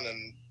on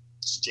and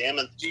just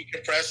jamming,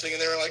 decompressing,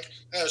 and they were like,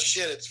 "Oh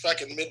shit, it's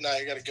fucking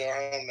midnight. You got to go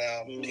home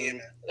now." Mm-hmm.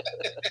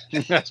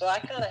 So I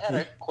kind of had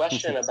a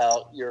question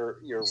about your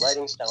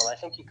writing style, and I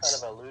think you kind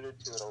of alluded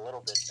to it a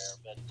little bit there.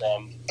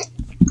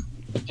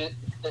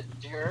 But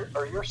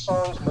are your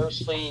songs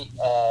mostly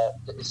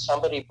is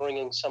somebody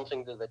bringing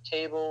something to the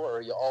table, or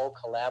are you all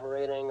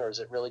collaborating, or is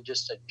it really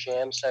just a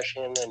jam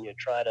session and you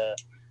try to,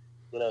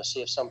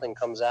 see if something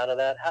comes out of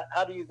that?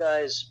 How do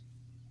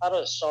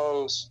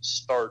songs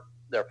start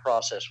their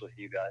process with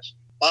you guys?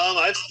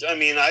 I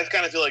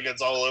kind of feel like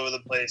it's all over the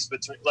place.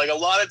 Between a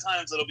lot of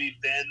times it'll be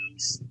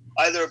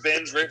either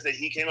Ben's riff that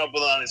he came up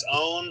with on his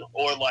own,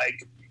 or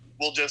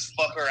we'll just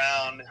fuck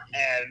around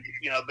and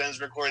Ben's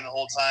recording the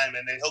whole time,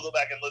 and then he'll go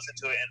back and listen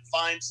to it and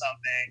find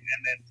something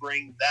and then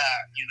bring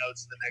that to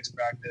the next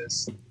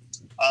practice.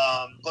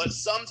 But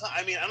sometimes,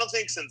 I don't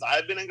think since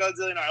I've been in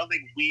Godzillion, I don't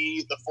think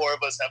the four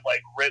of us have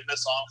written a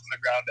song from the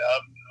ground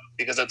up,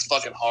 because that's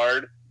fucking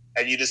hard.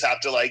 And you just have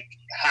to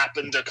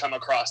happen to come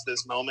across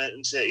this moment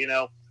and shit,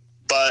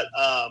 But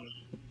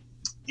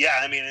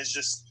it's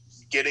just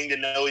getting to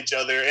know each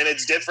other, and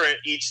it's different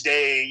each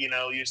day.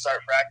 You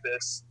start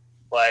practice,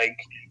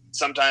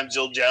 sometimes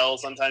you'll gel,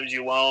 sometimes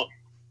you won't.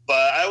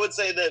 But I would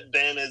say that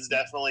Ben is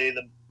definitely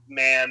the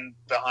man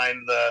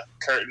behind the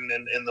curtain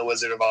in the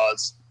Wizard of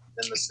Oz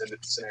in this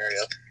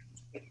scenario.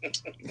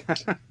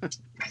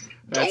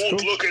 Don't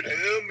cool. look at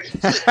him.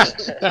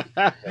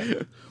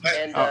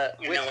 And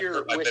with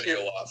your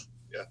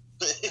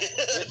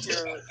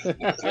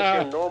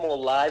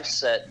normal live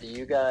set, do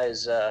you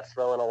guys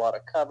throw in a lot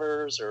of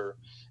covers, or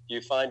do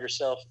you find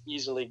yourself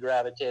easily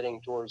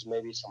gravitating towards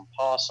maybe some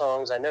Paw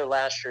songs? I know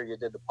last year you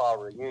did the Paw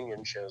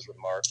reunion shows with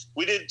Mark.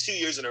 We did 2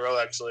 years in a row,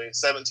 actually,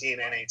 17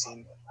 and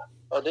 18.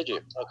 Oh, did you?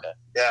 Okay.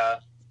 Yeah.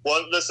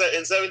 Well,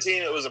 in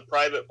 17 it was a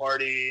private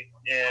party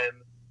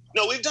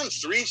No, we've done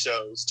 3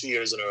 shows 2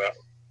 years in a row.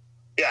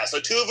 Yeah, so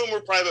 2 of them were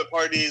private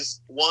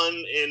parties, one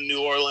in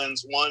New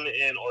Orleans, one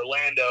in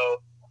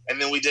Orlando, and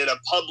then we did a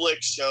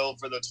public show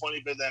for the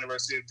 25th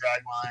anniversary of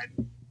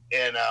Dragline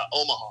in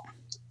Omaha.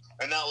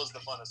 And that was the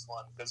funnest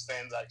one, because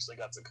fans actually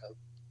got to come.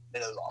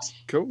 And it was awesome.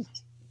 Cool.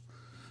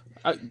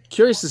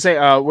 Curious to say,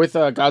 with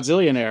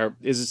Godzillionaire,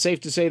 is it safe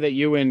to say that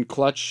you and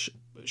Clutch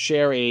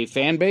share a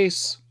fan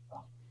base?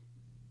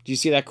 Do you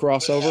see that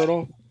crossover at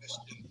all?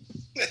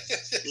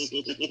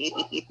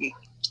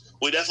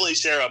 We definitely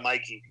share a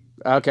Mikey.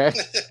 Okay.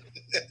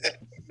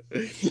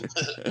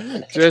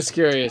 Just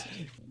curious.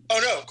 Oh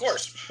no, of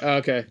course.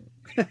 Okay.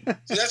 See,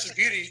 that's the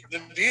beauty.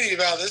 The beauty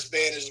about this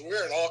band is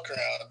we're in all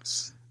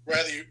crowds,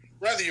 whether you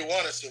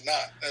want us or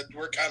not.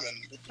 We're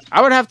coming.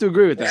 I would have to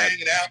agree with we're that.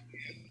 hanging out.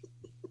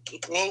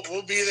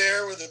 We'll be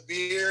there with a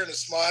beer and a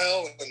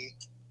smile, and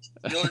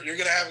you're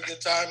gonna have a good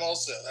time.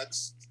 Also,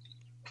 that's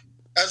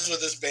what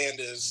this band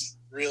is.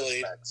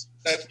 Really,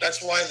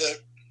 that's why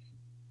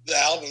the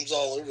album's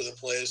all over the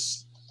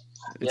place.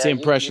 It's the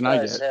impression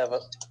I get.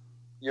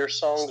 Your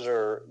songs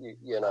are,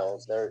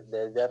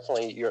 they're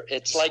definitely.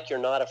 It's like you're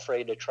not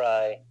afraid to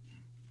try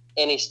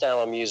any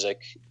style of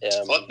music.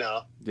 Fuck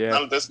no. Yeah.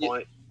 Not at this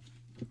point.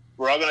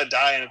 We're all gonna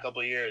die in a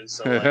couple of years.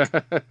 So let's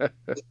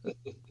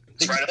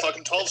write a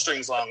fucking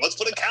 12-string song. Let's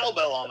put a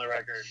cowbell on the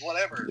record.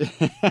 Whatever.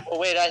 Well,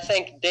 wait. I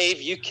think Dave,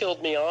 you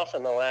killed me off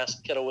in the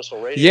last Kettle Whistle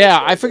Radio.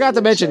 Yeah, I forgot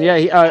to mention.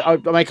 Yeah,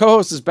 my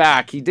co-host is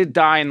back. He did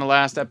die in the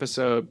last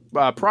episode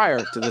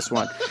prior to this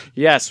one.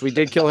 Yes, we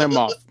did kill him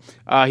off.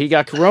 He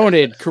got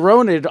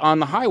coroned on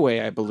the highway,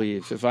 I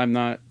believe. If I'm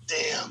not.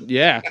 Damn.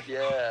 Yeah.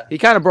 Yeah. He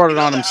kind of brought it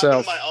on that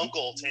himself. happened to my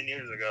uncle 10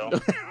 years ago.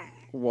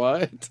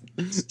 What?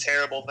 It's a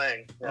terrible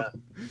thing. Yeah.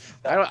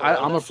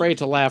 I'm afraid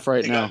to laugh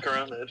right You now. got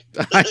corona.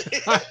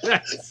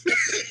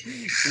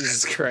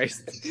 Jesus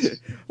Christ.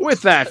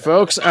 With that,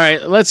 folks, all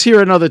right, let's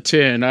hear another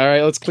tune. All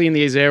right, let's clean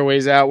these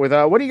airways out with,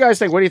 what do you guys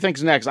think? What do you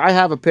think's next? I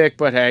have a pick,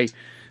 but hey,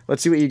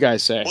 let's see what you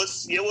guys say.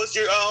 What's your?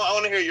 I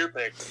want to hear your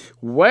pick.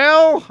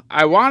 Well,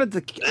 I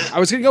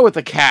was going to go with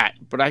the Cat,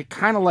 but I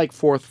kind of like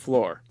Fourth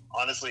Floor.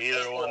 Honestly,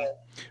 either one.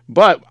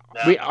 But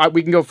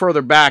we can go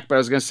further back, but I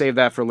was going to save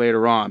that for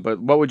later on. But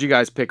what would you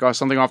guys pick?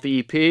 Something off the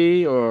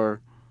EP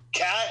or?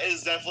 Cat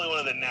is definitely one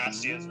of the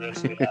nastiest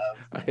riffs we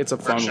have. It's a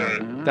fun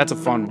one. That's a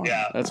fun one.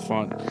 Yeah. That's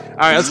fun. All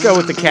right, let's go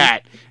with the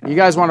Cat. You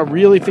guys want to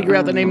really figure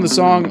out the name of the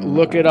song?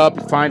 Look it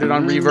up. Find it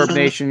on Reverb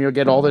Nation. You'll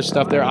get all this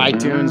stuff there.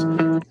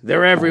 iTunes.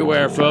 They're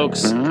everywhere,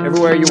 folks.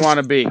 Everywhere you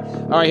want to be.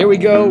 All right, here we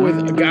go with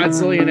A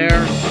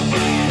Godzillionaire.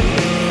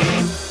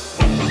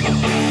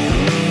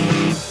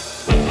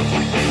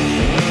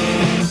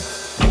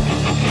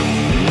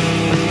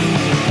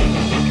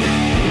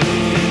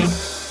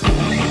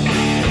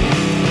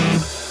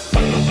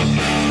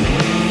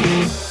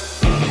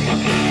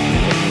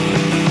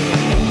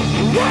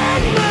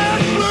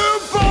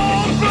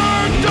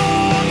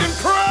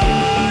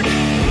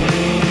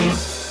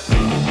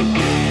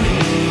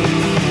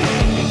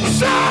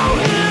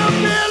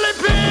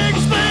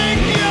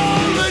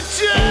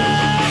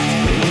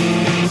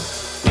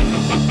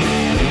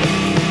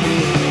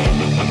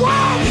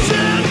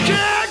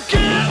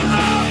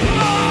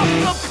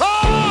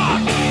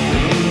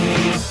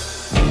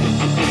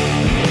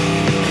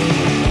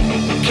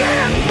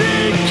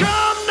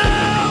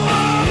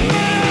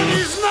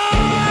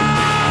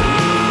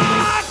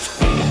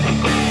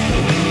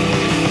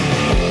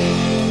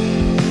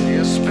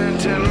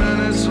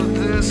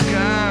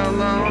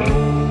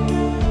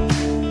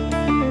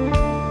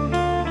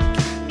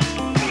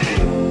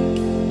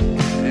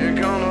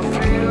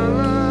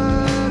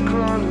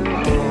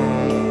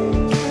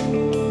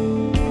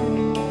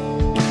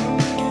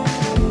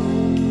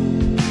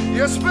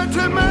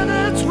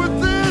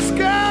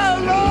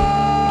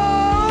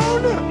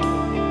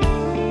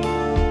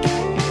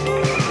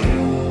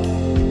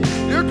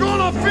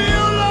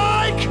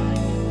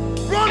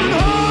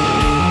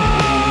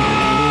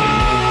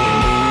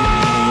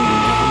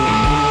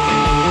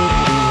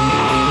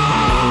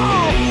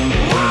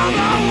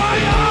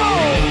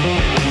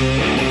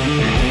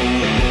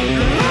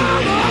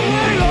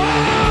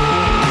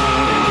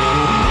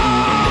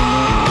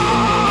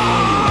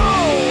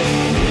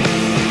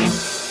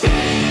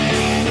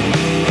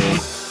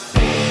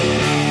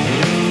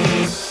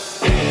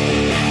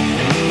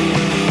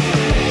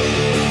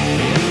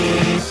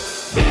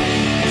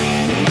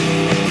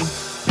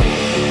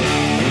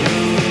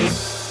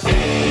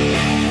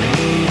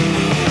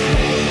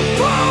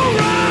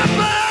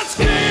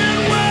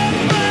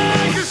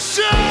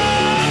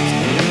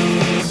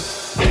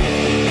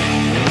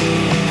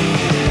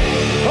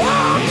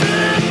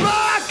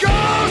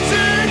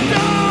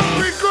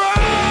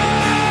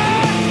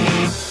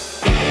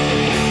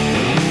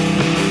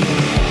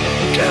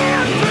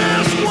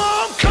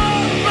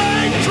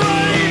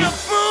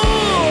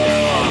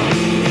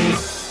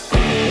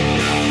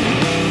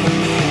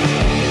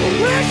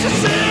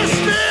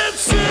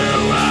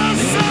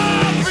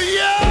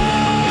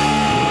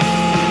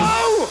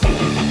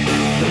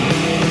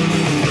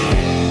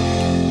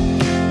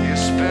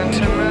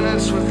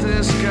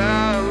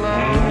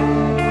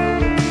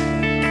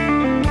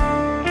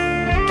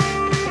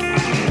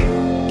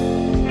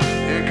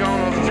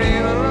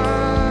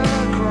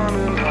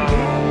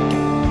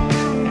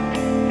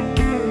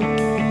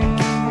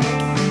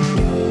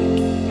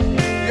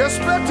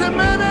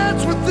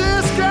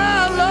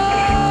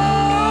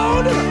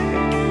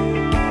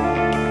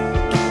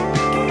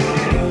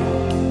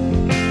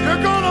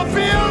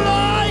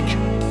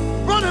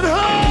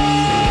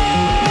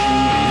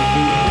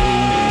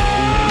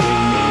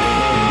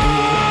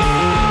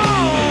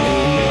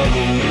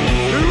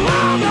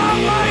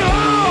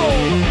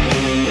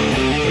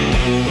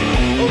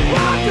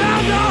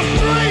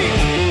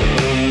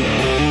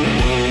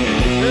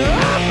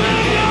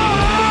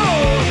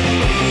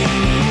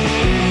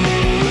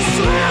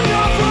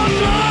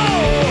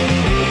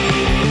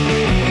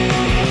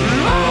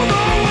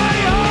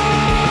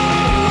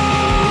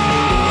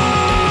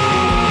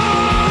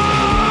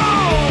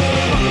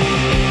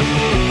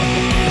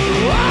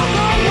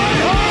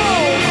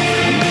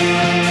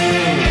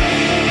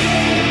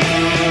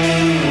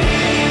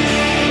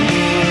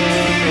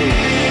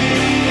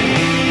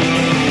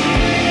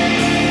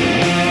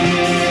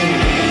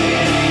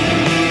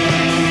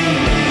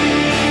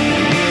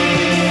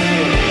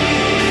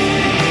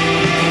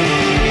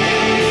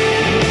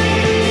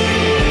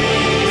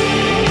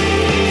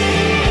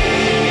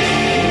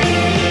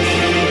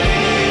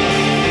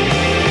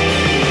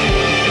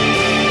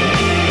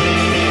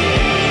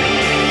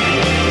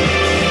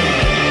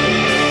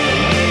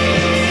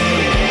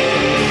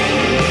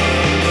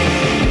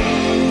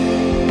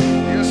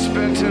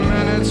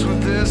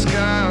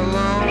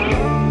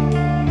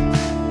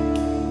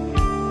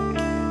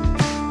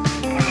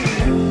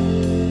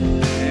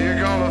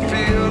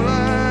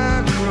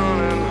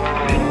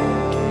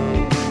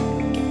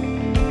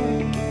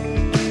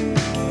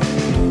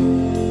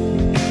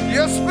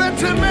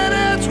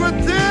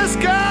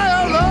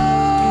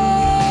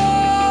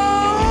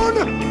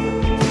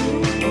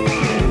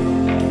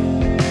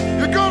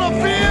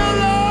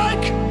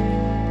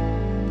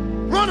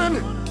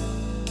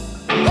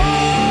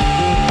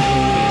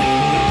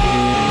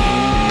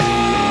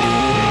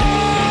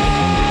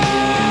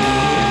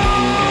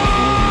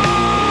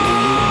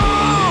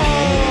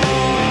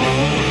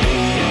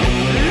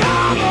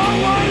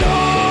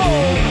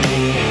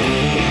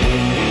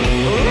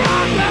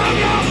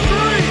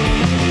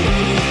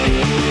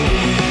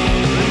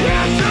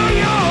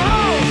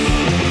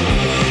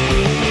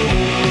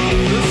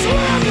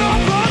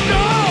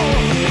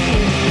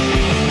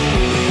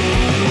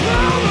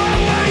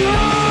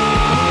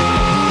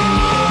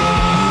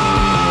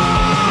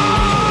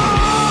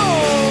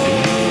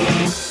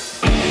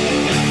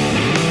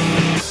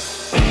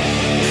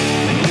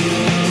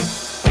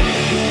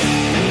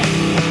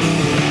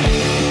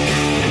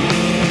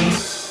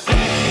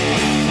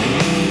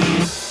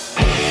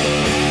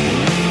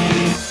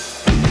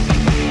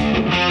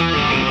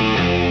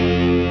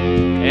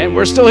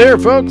 We're still here,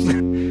 folks.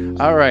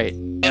 All right.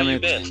 How you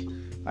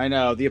been? I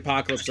know, the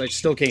apocalypse. I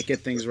still can't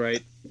get things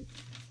right.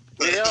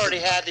 We already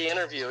had the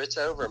interview. It's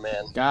over,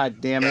 man.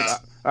 God damn it. All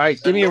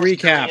right, give me a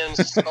recap.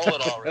 Stole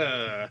it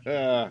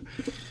already.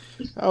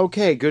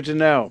 Okay, good to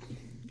know.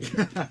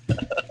 All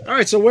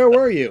right, so where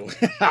were you?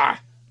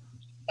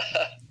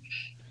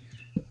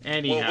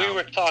 Anyhow. Well, we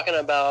were talking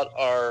about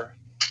our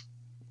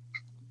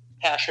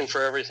passion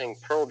for everything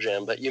Pearl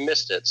Jam, but you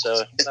missed it.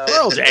 So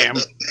Pearl Jam.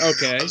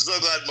 Okay. I'm so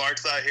glad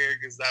Mark's not here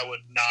because that would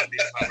not be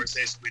a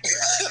conversation we'd be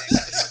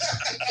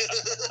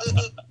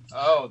having.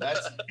 Oh,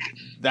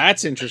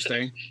 that's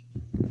interesting.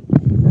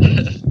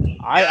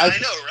 I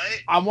know,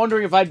 right? I'm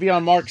wondering if I'd be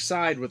on Mark's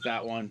side with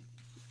that one.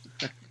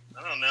 I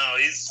don't know.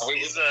 He's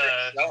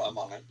No, I'm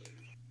on it.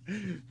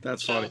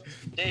 That's funny.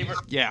 Dave,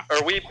 Yeah.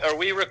 Are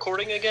we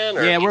recording again?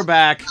 Or? Yeah, we're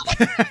back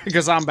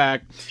because I'm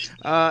back.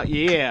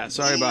 Yeah,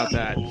 sorry about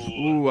that.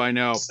 Ooh, I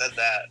know. Said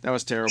that. That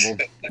was terrible.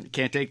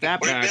 Can't take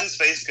that Where'd back. Ben's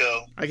face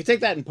go? I can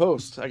take that in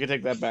post. I can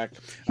take that back.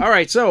 All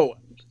right, so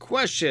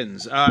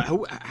questions.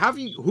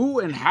 Who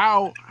and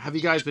how have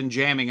you guys been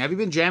jamming? Have you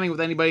been jamming with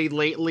anybody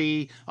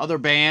lately? Other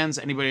bands?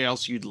 Anybody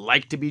else you'd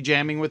like to be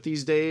jamming with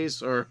these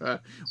days,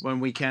 or when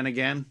we can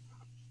again?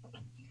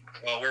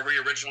 Well, where we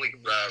originally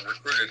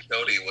recruited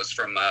Cody was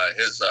from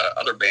his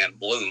other band,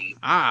 Bloom.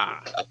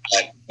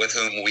 With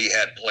whom we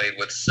had played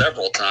with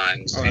several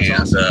times. Oh, that's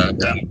and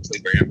awesome. I'm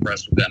obviously very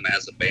impressed with them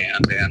as a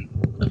band, and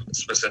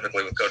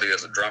specifically with Cody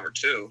as a drummer,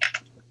 too.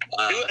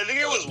 I think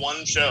it was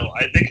one show.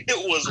 I think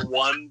it was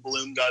one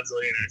Bloom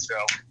Godzillionaire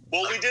show.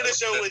 Well, we did a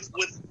show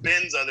with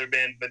Ben's other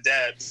band,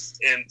 Vedettes,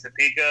 in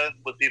Topeka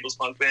with People's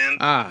Punk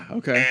Band.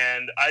 Okay.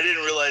 And I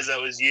didn't realize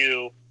that was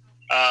you.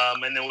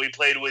 And then we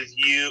played with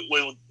you.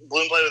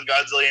 Bloom played with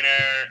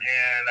Godzillionaire,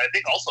 and I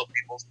think also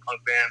People's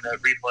Punk Band at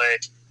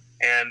Replay.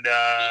 And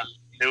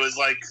it was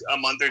like a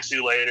month or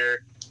two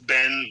later,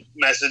 Ben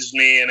messaged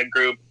me in a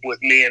group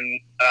with me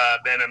and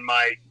Ben and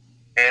Mike,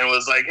 and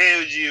was like, "Hey,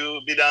 would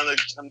you be down to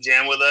come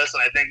jam with us?"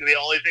 And I think the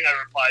only thing I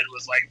replied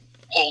was like,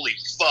 "Holy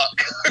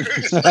fuck!" And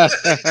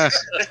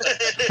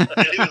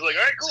he was like,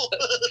 "All right, cool."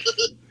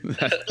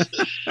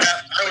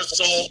 I was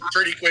sold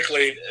pretty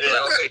quickly.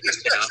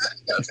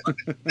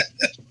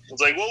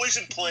 It's like, well, we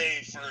should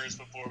play first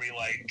before we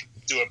like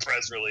do a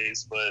press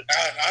release. But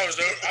I was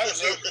over.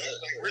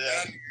 Like, we're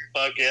done.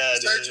 Fuck yeah,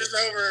 Search is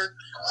over.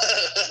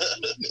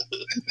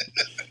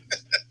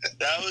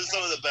 That was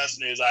some of the best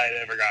news I had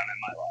ever gotten in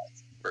my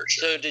life, for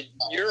sure. So did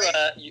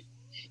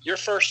your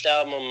first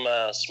album,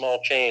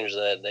 Small Change,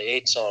 the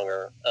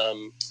 8-songer,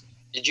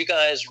 did you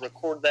guys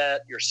record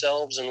that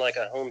yourselves in like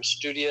a home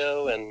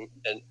studio, and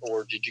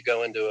or did you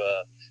go into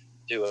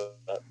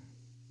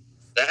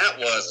That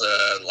was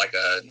like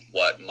a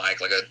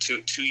Mike? Like a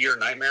two-year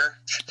nightmare?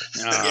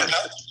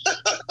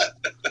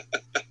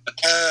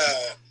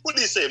 What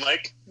do you say,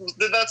 Mike?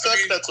 Did that suck?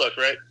 That sucked,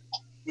 right?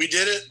 We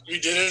did it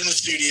in the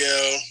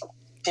studio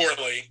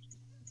poorly.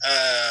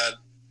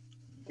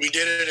 We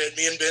did it at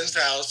me and Ben's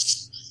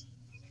house.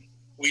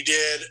 We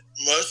did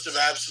most of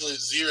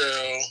Absolute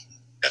Zero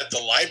at the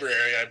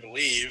library, I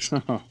believe.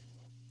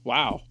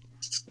 Wow.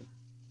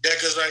 Yeah,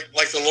 because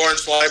like the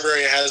Lawrence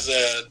Library has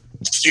a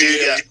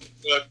studio.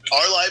 Yeah.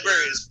 Our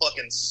library is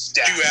fucking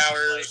stacked. 2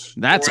 hours.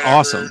 That's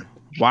awesome.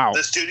 Wow.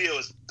 The studio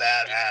is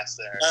badass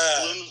there.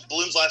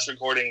 Bloom's last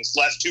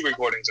two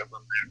recordings are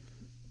from there.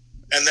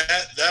 And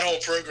that whole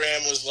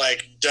program was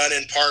like done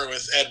in part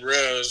with Ed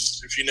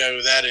Rose, if you know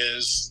who that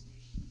is.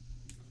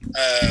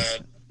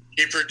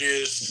 He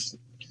produced,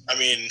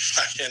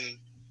 fucking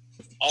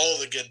all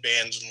the good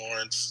bands in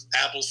Lawrence.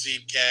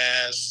 Appleseed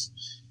Cast,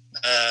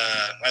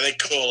 I think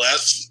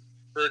Coalesce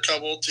for a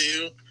couple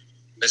too.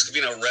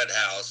 Escovino Red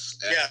House.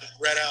 Yeah,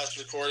 Red House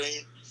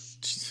recording.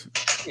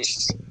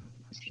 Is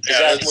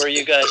that where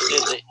you guys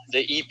did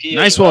the EP?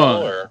 Nice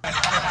well, one. or?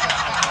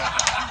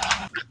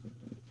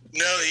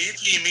 No, the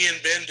EP me and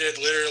Ben did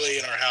literally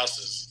in our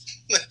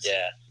houses.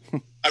 Yeah.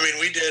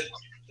 We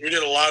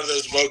did a lot of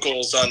those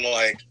vocals on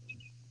like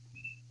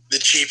the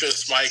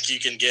cheapest mic you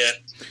can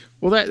get.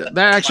 Well,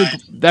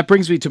 that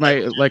brings me to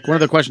my one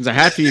of the questions I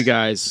had for you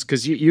guys,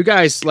 because you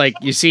guys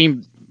you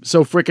seem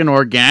so freaking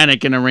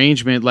organic in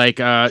arrangement. How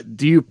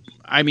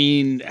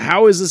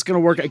is this going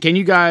to work? Can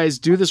you guys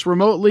do this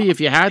remotely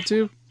if you had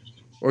to,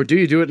 or do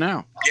you do it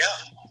now? Yeah,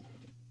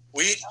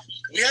 we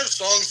have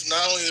songs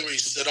not only that we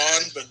sit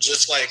on, but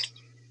just like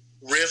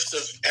riffs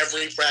of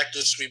every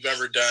practice we've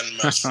ever done.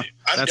 Mostly,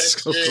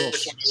 That's so cool.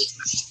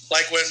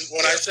 Like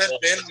when I said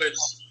Ben would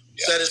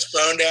set his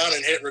phone down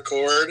and hit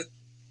record,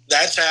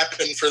 that's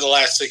happened for the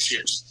last 6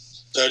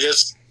 years. So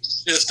just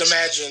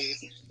imagine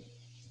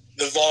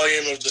the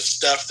volume of the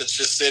stuff that's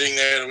just sitting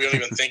there that we don't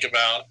even think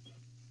about.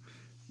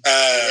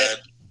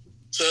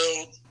 So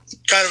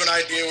kind of an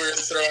idea we were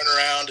throwing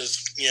around is,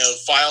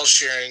 file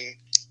sharing,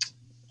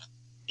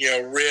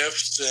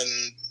 riffs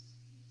and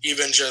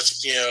even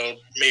just,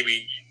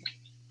 maybe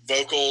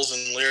vocals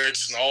and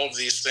lyrics and all of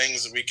these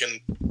things that we can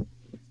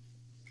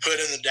put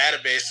in the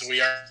database that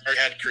we already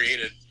had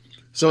created.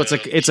 So it's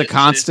a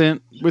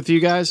constant with you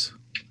guys?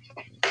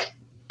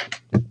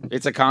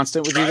 It's a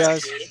constant with you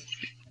guys?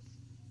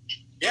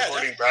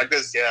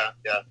 practice, yeah.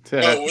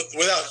 No,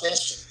 without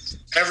question.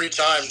 Every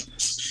time.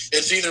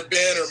 It's either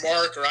Ben or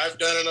Mark, or I've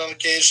done it on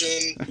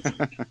occasion.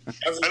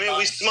 I mean,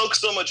 we smoke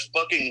so much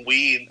fucking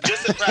weed.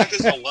 Just to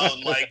practice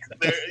alone, like,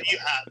 you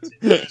have to.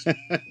 There's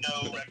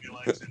no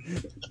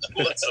recollection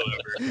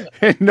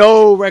whatsoever.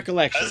 No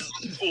recollection.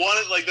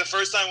 Like, the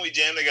first time we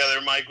jammed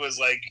together, Mike was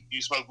like,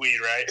 you smoke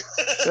weed, right?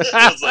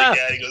 I was like,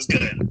 yeah. He goes,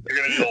 good. You're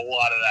going to do a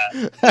lot of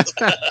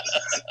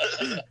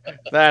that.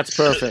 That's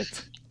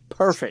perfect.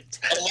 Perfect.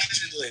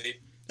 Allegedly.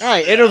 All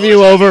right,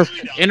 interview over.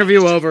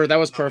 Interview over. That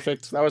was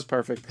perfect.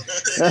 911.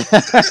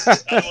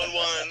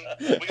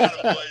 We got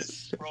a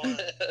boys. Rolling.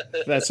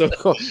 That's so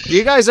cool. Do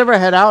you guys ever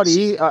head out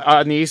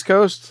on the East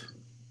Coast?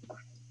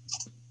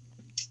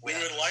 We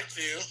would like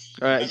to.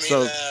 All right,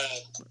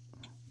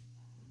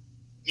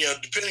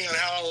 depending on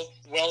how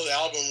well the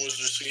album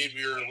was received,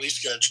 we were at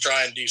least going to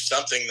try and do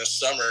something this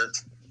summer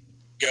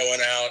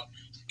going out,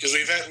 because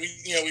we've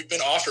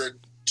been offered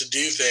to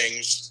do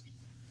things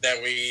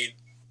that we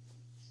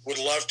would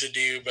love to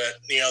do,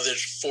 but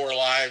there's 4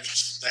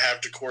 lives that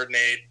have to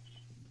coordinate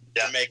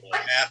to make it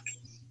happen.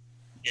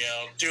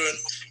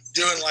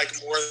 Doing like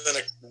more than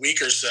a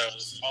week or so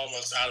is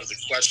almost out of the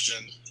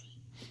question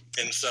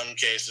in some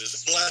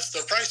cases, unless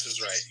the price is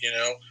right.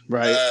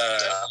 Right.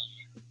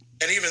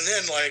 And even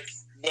then, like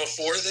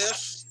before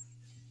this,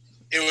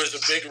 it was a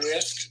big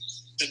risk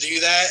to do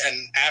that,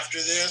 and after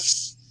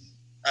this,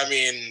 I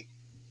mean,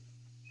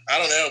 I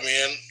don't know,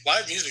 man.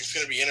 Live music's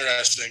going to be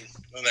interesting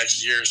the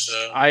next year or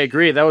so. I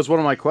agree. That was one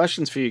of my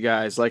questions for you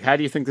guys. Like, how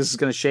do you think this is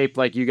going to shape,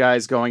 like, you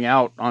guys going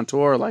out on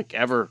tour, like,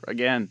 ever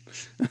again?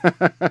 I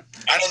don't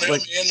know, man.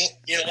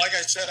 Like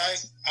I said,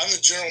 I'm the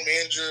general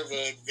manager of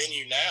a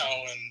venue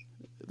now, and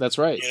that's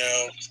right.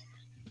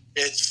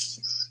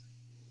 It's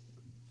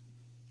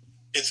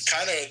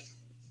kind of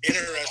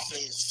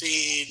interesting to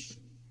see,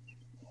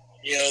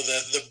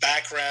 the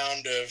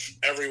background of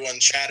everyone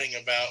chatting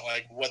about,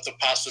 like, what the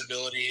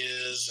possibility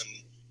is, and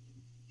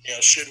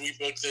should we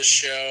book this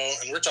show?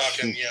 And we're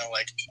talking,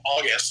 like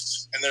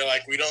August, and they're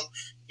like, we don't,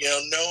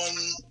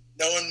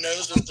 no one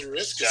knows what the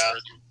risk is,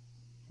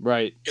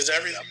 right? Because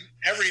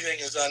everything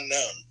is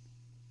unknown.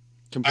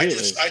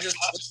 Completely. I just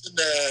listened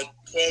to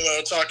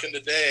Cuomo talking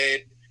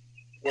today,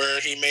 where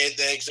he made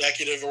the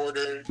executive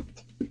order,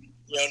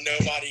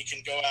 nobody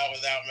can go out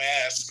without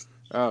masks.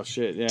 Oh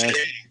shit! Yeah.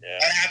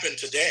 That happened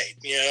today.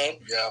 Yeah.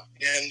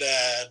 And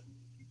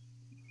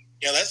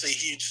that's a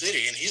huge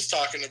city, and he's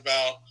talking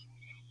about.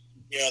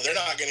 They're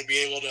not going to be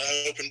able to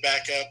open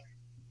back up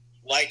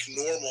like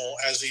normal,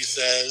 as he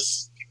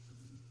says.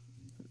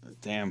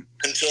 Damn.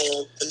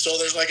 Until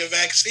there's like a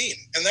vaccine,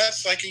 and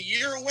that's like a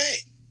year away.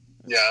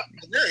 Yeah.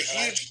 They're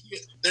huge.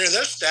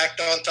 They're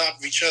stacked on top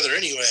of each other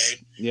anyway.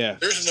 Yeah.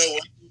 There's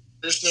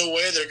no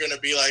way they're going to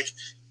be like,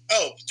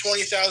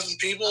 20,000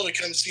 people to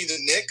come see the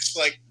Knicks.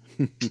 Like,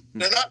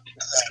 they're not.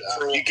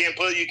 You can't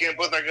put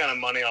that kind of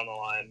money on the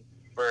line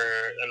for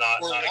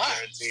not a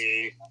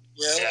guarantee.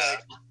 Yeah.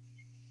 Like,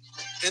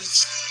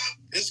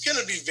 it's going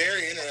to be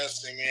very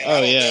interesting, man.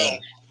 Oh, yeah.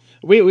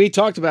 We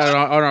talked about it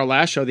on our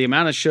last show. The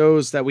amount of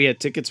shows that we had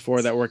tickets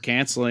for that we're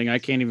canceling, I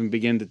can't even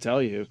begin to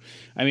tell you.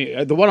 I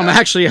mean, the one I'm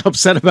actually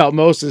upset about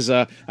most is,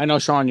 I know,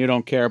 Sean, you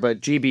don't care, but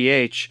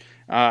GBH,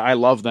 I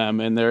love them,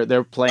 and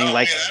they're playing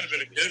like... Yeah, that'd have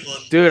been a good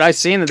one. Dude, I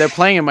seen that they're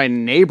playing in my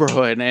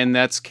neighborhood, and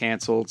that's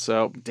canceled,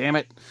 so damn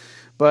it.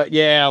 But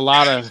yeah, a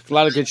lot of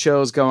good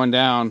shows going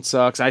down.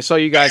 Sucks. I saw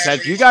you guys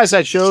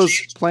had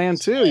shows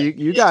planned too.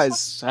 You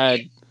guys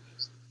had...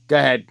 Go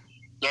ahead.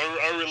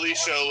 Our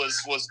release show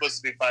was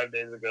supposed to be 5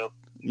 days ago.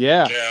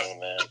 Yeah. Oh,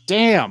 man.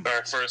 Damn.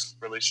 Our first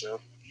release show.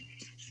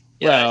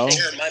 Yeah,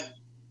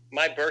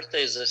 my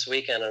birthday's this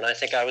weekend, and I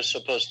think I was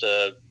supposed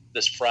to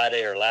this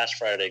Friday or last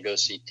Friday go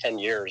see 10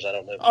 Years. I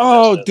don't know.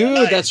 Oh,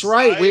 dude, that's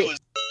right. 10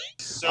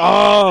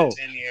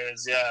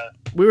 years, yeah.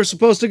 We were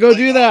supposed to go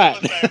do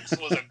that. Effects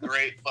was a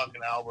great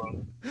fucking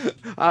album. And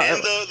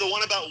the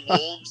one about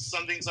wolves,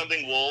 something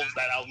wolves,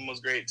 that album was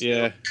great too.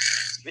 Yeah.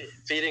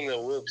 Feeding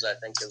the Wolves, I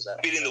think, is that.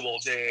 Feeding the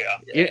Wolves,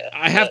 yeah.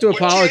 I have to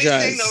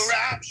apologize. The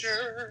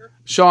rapture.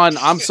 Sean,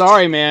 I'm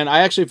sorry, man. I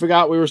actually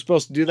forgot we were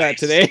supposed to do that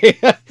today.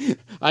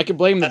 I could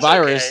blame the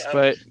virus,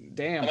 but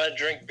damn. I'm going to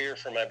drink beer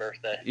for my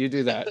birthday. You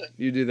do that,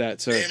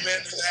 sir. Amen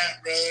to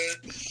that,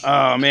 brother.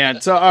 Oh, man.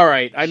 So, all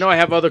right. I know I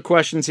have other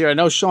questions here. I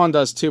know Sean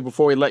does, too,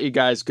 before we let you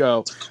guys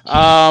go.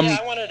 I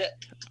wanted to...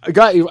 I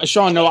got you,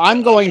 Sean. No,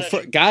 I'm going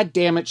for... God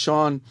damn it,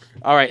 Sean.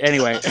 All right,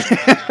 anyway.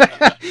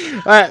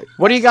 All right,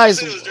 what do you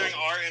guys... It was during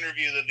our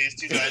interview that these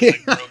two guys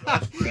broke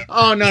up.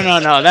 Oh,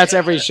 no. That's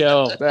every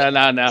show.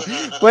 No.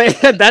 But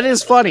that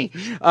is funny.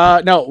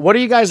 No, what are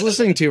you guys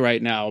listening to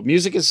right now?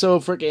 Music is so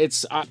freaking...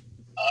 It's... Dua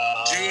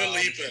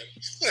Lipa.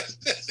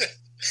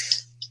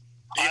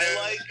 I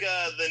like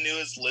the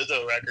newest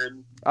Lizzo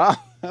record.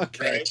 Oh,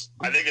 okay. Right?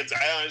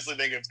 I honestly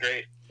think it's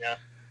great. Yeah.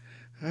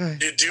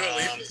 Dude, Dua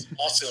Lipa is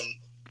awesome.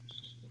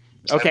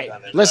 Okay,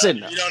 listen.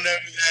 If you don't know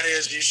who that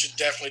is, you should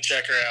definitely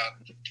check her out.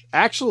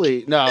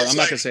 Actually, no, I'm not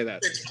going to say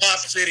that. It's Pop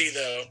City,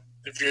 though.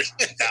 If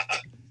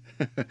you're...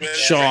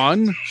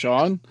 Sean.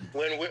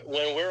 When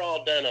we're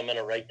all done, I'm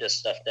gonna write this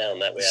stuff down.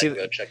 That way I can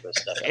go check this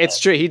stuff out. It's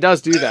true. He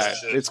does do that.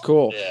 It's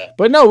cool. Yeah.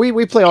 But no,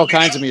 we play all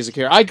kinds of music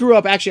here. I grew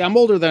up, actually, I'm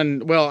older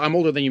than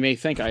you may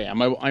think I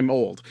am. I'm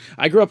old.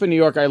 I grew up in New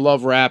York. I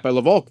love rap. I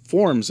love all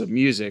forms of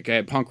music.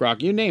 Punk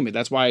rock, you name it.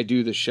 That's why I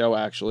do the show,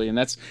 actually. And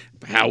that's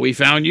how we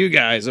found you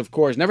guys, of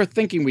course. Never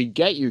thinking we'd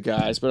get you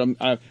guys. But I'm,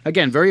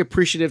 again, very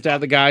appreciative to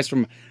have the guys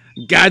from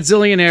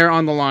Godzillionaire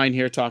on the line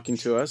here talking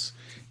to us.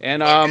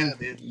 And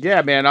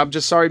yeah, man, I'm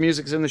just sorry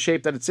music's in the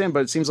shape that it's in, but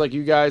it seems like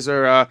you guys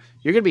are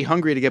you're gonna be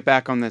hungry to get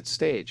back on that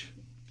stage.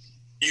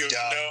 You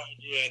know,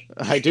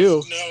 I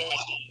do.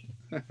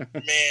 Man,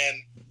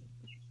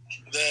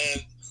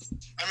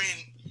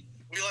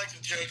 we like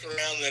to joke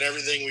around that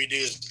everything we do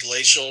is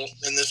glacial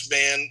in this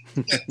band.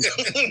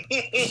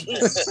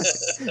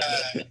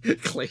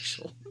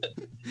 Glacial.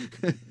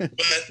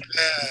 But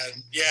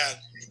yeah,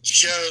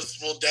 shows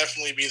will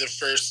definitely be the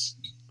first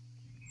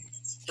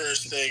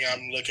thing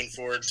I'm looking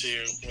forward to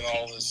with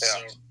all this.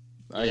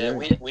 Yeah, yeah,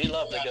 we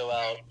love to go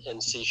out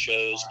and see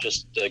shows,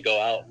 just to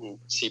go out and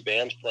see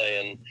bands play,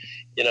 and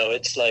you know,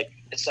 it's like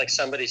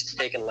somebody's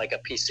taking like a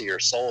piece of your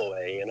soul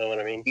away. You know what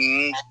I mean?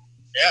 Mm-hmm.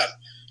 Yeah,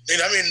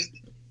 dude. I mean,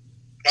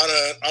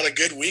 on a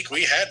good week,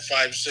 we had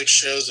 5-6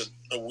 shows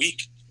a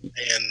week,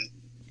 and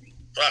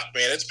fuck,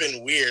 man, it's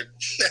been weird.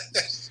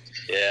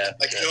 Yeah,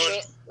 like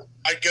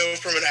I'd go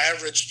from an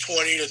average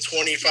 20 to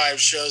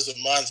 25 shows a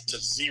month to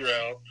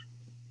 0.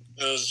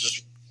 It was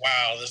just,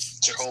 wow, this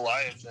is your whole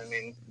life. I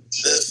mean,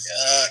 this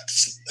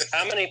sucks.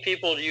 How many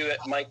people do you,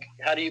 Mike?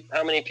 How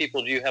many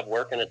people do you have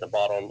working at the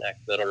Bottleneck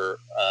that are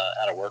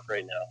out of work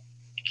right now?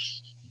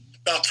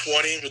 About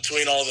 20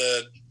 between all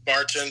the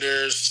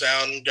bartenders,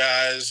 sound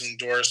guys, and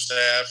door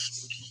staff,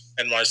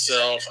 and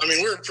myself. I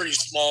mean, we're a pretty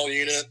small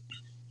unit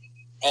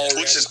already.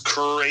 Which is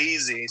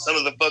crazy. Some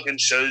of the fucking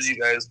shows you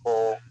guys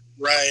pull,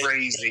 right?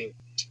 Crazy.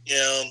 You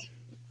know,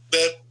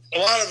 but a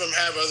lot of them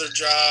have other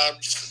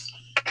jobs.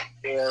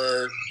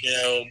 Or, you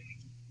know,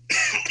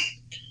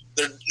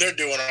 they're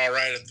doing all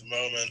right at the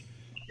moment.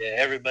 Yeah,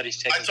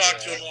 everybody's taking. I talk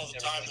to them all the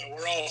time. Though.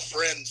 We're all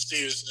friends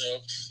too, so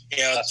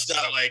you know, it's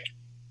not like,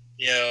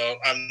 you know,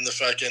 I'm the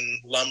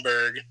fucking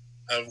Lumberg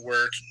of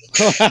work.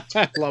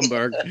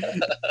 Lumberg.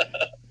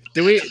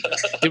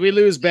 Did we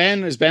lose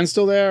Ben? Is Ben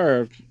still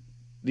there, or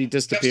he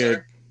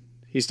disappeared?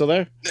 He's still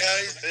there? Yeah,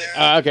 he's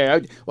there.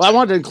 Okay. Well, I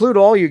wanted to include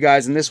all you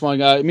guys in this one.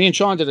 Me and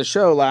Sean did a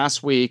show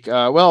last week.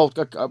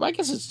 I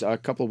guess it's a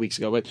couple of weeks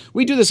ago, but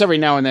we do this every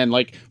now and then.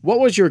 Like,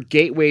 what was your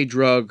gateway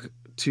drug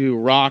to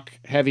rock,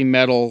 heavy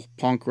metal,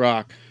 punk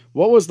rock?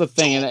 What was the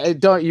thing?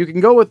 And you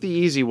can go with the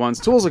easy ones.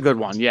 Tool's a good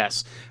one,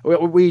 yes.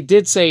 We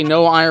did say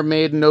no Iron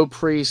Maiden, no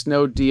Priest,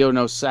 no Dio,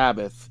 no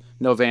Sabbath,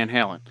 no Van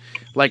Halen.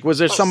 Like, was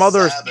there some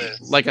other,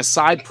 like a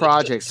side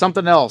project,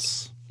 something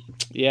else?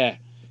 Yeah.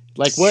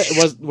 Like, what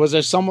was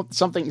there some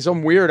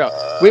weird?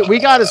 We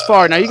got as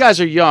far. Now you guys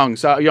are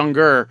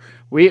younger.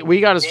 We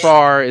got as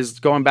far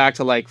as going back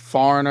to like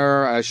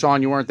Foreigner.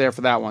 Sean, you weren't there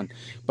for that one,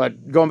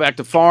 but going back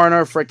to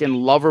Foreigner,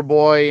 freaking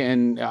Loverboy,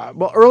 and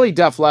early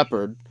Def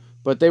Leppard,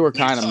 but they were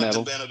kind of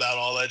metal. Ben about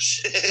all that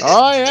shit.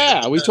 Oh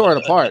yeah, we tore it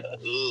apart.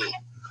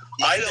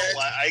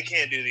 I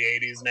can't do the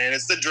 80s, man.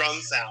 It's the drum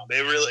sound.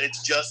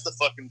 It's just the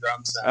fucking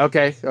drum sound.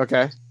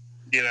 Okay.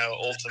 You know,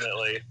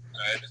 ultimately.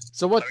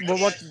 So what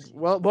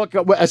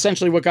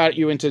essentially what got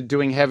you into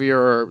doing heavier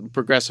or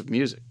progressive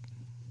music?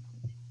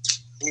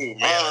 Ooh,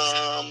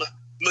 man.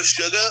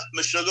 Meshuggah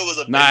was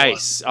a big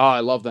nice. one. Oh, I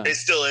love that. It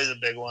still is a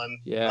big one.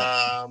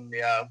 Yeah.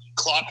 Yeah.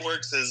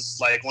 Clockworks is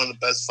like one of the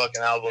best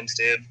fucking albums,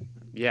 dude.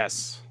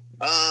 Yes.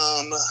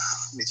 Let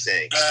me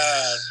think.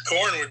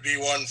 Korn would be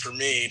one for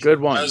me.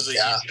 Good one. I was a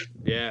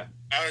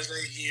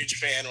huge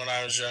fan when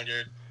I was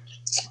younger.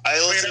 I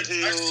listened to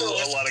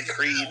a lot of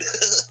Creed.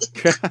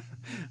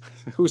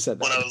 Who said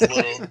that? When I was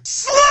little.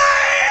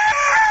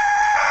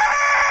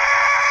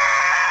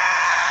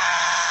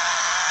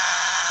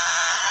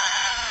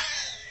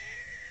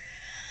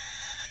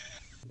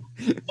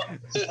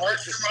 Mark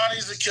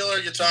Tremonti's a killer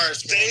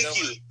guitarist. Thank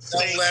you.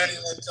 Don't let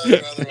anyone tell you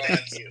otherwise.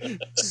 Thank you.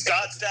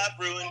 Scott Stapp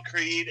ruined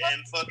Creed,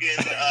 and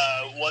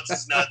fucking What's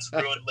His Nuts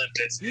ruined Limp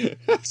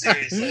Bizkit.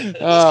 Seriously.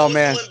 Oh, What's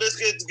man. Limp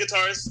Bizkit's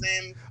guitarist's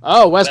name?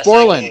 Oh, Wes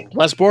Borland.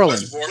 Wes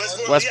Borland. Yeah,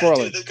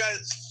 dude, the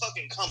guy's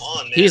fucking come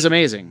on, man. He's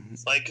amazing.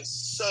 Like,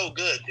 so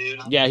good, dude.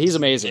 Yeah, he's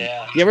amazing.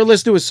 Yeah. You ever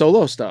listen to his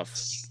solo stuff?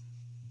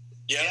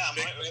 Yeah,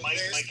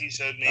 Mikey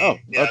showed me. Oh,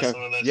 okay.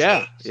 Some of that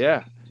Yeah.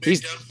 shit.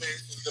 He's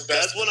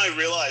That's when I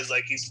realized,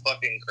 like, he's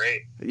fucking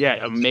great.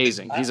 Yeah,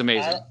 amazing. He's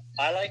amazing.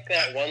 I like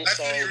that one That's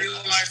song. when you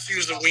realized he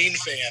was a Ween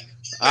fan.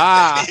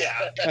 Ah.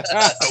 Yeah.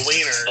 A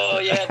wiener. Oh,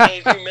 yeah,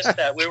 Dave, you missed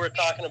that. We were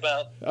talking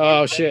about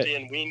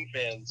being Ween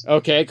fans.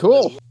 Okay,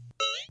 cool.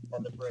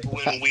 When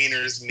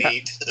wieners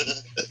meet.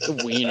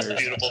 Wieners.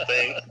 Beautiful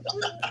thing.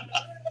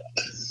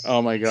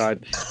 Oh my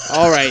God.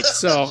 All right,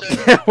 so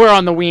we're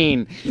on the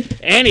ween.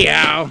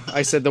 Anyhow,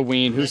 I said the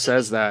ween. Who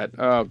says that?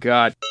 Oh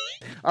God.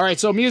 All right,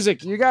 so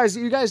music. You guys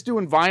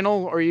doing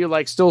vinyl, or are you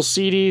like still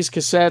CDs,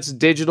 cassettes,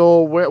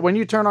 digital? When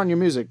you turn on your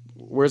music,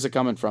 where's it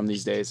coming from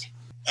these days?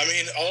 I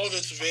mean, all of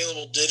it's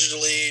available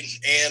digitally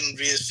and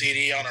via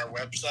CD on our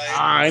website.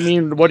 I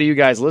mean, what are you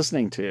guys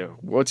listening to?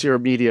 What's your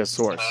media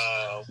source?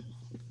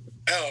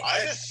 I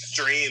just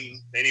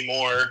stream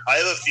anymore. I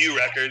have a few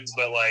records,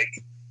 but like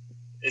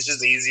it's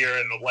just easier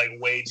and like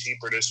way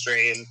cheaper to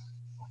stream.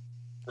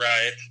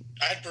 Right.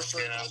 I'd prefer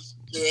to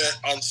do it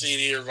on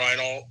CD or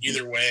vinyl,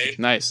 either way.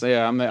 Nice.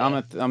 Yeah, I'm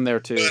there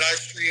too. But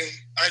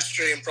I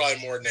stream probably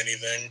more than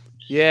anything.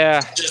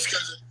 Yeah. Just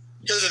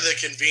because of the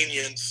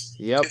convenience.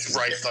 Yep. It's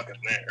right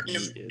fucking there.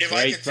 If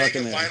I could take a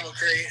vinyl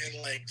crate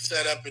and like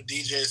set up a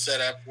DJ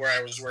setup where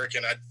I was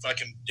working, I'd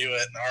fucking do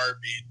it in a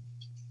heartbeat.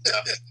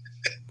 Yeah.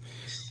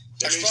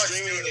 I mean,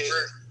 streaming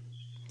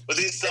with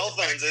these cell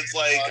phones, it's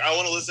like I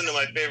want to listen to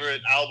my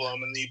favorite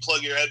album, and you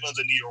plug your headphones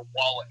into your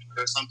wallet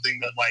or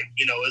something that, like,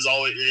 you know, is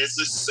always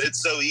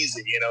it's so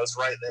easy, you know, it's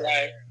right there.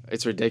 Right.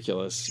 It's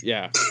ridiculous.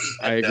 Yeah,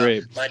 I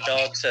agree. My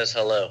dog says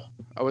hello.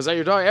 Oh, was that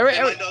your dog?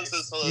 My dog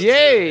says hello.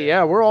 Yay!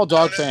 Yeah, we're all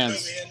dog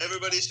fans.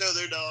 Everybody show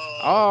their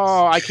dog.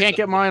 Oh, I can't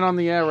get mine on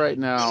the air right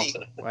now.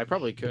 Well, I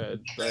probably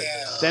could, but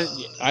then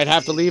I'd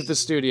have to leave the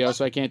studio,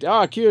 so I can't.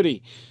 Oh,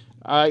 cutie.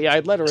 Yeah,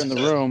 I'd let her in the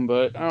room,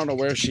 but I don't know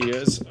where she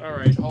is. All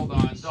right, hold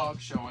on.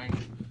 Dog showing.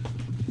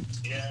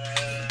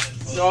 Yeah.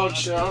 Dog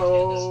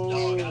show.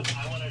 I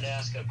wanted to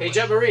ask a Hey,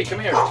 Jet Marie, come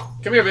here.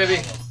 Come here,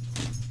 baby.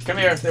 Come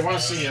here. They want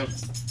to see you.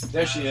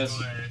 There she is.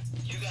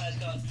 You guys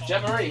got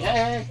Jet Marie,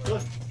 hey.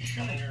 Good.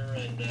 Shiner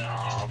and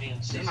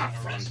You're not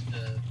fun.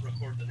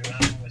 record the new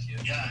album with you.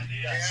 Yeah,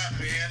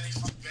 man.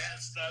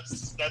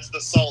 That's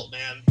the salt,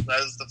 man.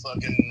 That's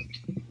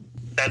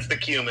the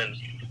cumin.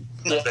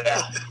 Yeah.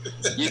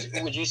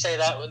 Would you say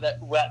that was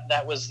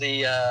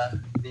the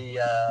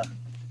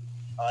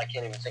I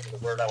can't even think of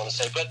the word I want to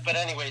say, but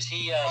anyways,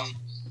 he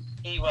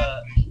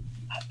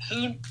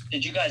who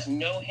did you guys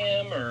know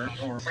him or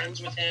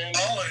friends with him?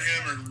 All of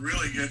him are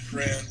really good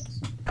friends.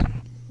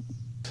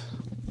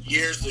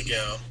 Years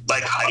ago,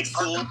 like high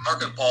school.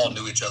 Mark and Paul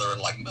knew each other in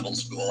like middle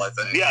school, I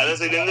think. Yeah,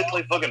 didn't they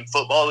play fucking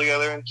football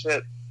together and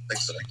shit? I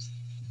think so.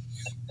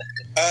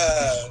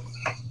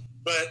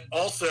 But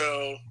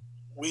also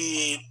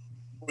we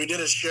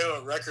did a show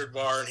at Record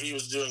Bar and he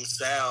was doing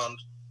sound,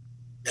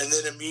 and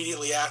then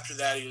immediately after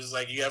that he was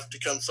like, "You have to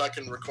come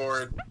fucking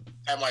record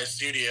at my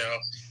studio,"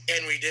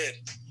 and we did.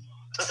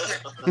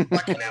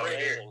 Fucking now we're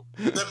here.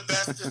 The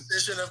best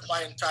decision of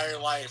my entire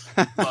life.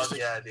 Fuck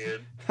yeah,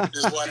 dude.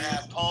 Is what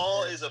happened.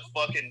 Paul is a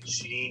fucking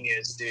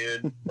genius,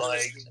 dude.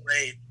 Like,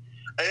 great.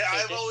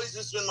 I've always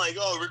just been like,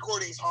 oh,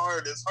 recording's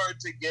hard. It's hard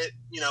to get,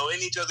 you know,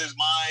 in each other's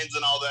minds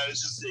and all that.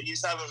 It's just, you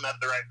just haven't met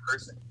the right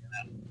person, you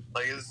know?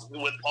 Like,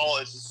 with Paul,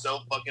 it's just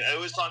so fucking... I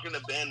was talking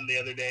to Ben the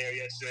other day or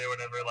yesterday or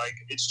whatever. Like,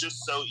 it's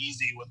just so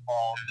easy with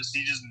Paul.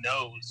 He just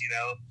knows, you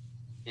know?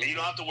 And you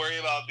don't have to worry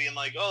about being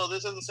like, oh,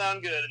 this doesn't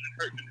sound good, and then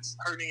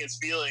hurting his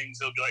feelings.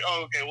 He'll be like,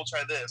 oh, okay, we'll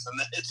try this, and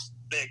then it's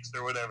fixed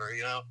or whatever,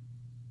 you know?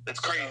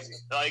 It's crazy.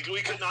 Like,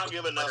 we could not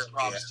give enough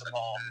props to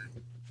Paul.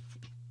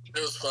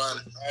 It was fun.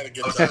 I had a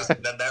good time.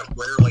 That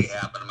rarely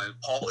happened. I mean,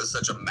 Paul is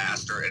such a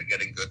master at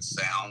getting good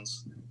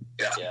sounds.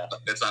 Yeah.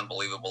 It's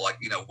unbelievable. Like,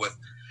 you know, with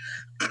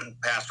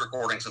past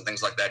recordings and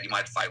things like that, you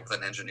might fight with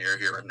an engineer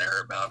here and there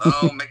about,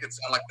 oh, make it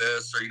sound like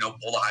this, or, you know,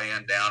 pull the high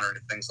end down or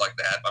things like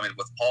that. I mean,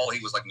 with Paul, he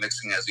was like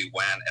mixing as he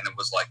went, and it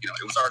was like, you know,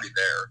 it was already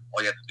there.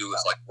 All you had to do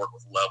was like work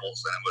with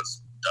levels, and it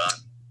was done.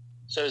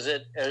 So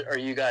are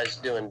you guys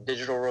doing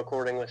digital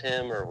recording with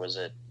him, or was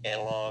it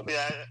analog?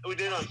 Yeah, we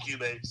did on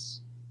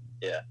Cubase.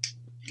 Yeah.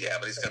 Yeah,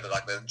 but he's got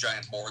like the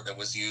giant board that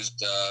was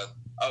used.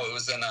 It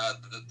was in the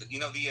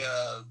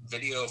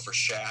video for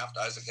Shaft,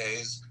 Isaac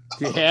Hayes.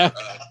 Yeah,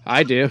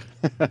 I do.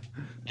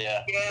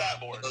 Yeah.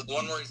 That board. The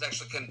one where he's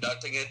actually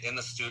conducting it in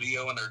the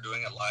studio and they're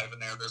doing it live in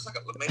there. There's like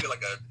maybe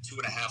like a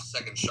 2.5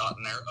 second shot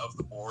in there of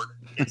the board.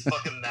 It's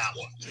fucking that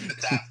one.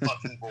 That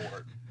fucking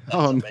board.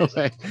 Oh, no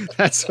way.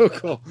 That's so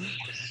cool.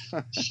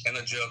 And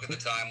the joke at the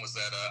time was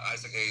that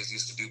Isaac Hayes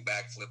used to do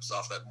backflips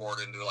off that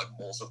board into like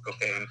bowls of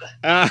cocaine.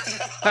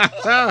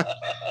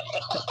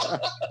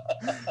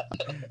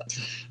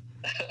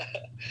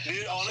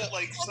 Dude, on it,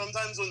 like,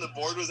 sometimes when the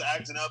board was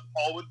acting up,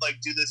 Paul would,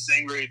 like, do this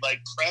thing where he'd, like,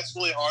 press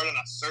really hard on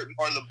a certain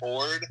part of the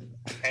board,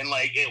 and,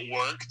 like, it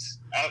worked.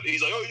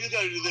 He's like, oh, you just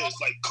gotta do this,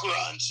 like,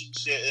 crunch and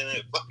shit, and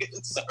it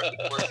fucking started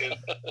working.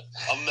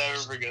 I'll never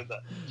forget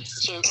that.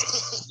 So,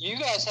 you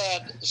guys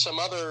had some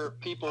other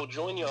people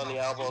join you on the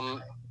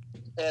album,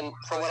 and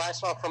from what I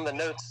saw from the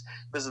notes,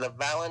 this is the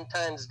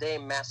Valentine's Day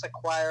Massacre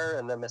Choir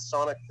and the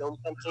Masonic Film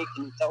Company.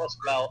 Can you tell us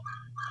about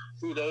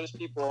who those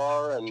people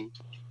are and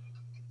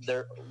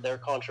their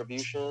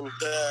contribution?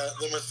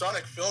 The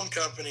Masonic Film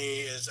Company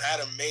is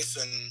Adam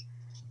Mason,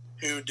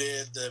 who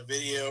did the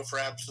video for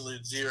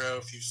Absolute Zero,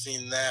 if you've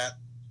seen that.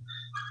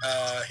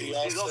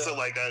 He's also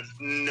like a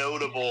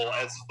notable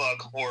as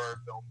fuck horror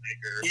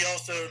filmmaker. He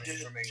also did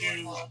 2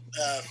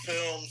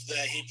 films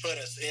that he put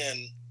us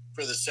in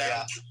for the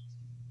soundtrack.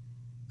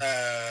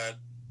 Yeah.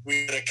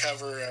 We did a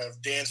cover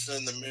of Dancing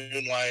in the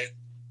Moonlight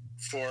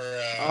for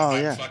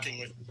I'm Fucking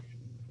With,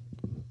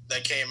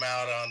 that came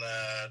out on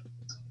I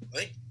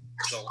think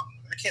I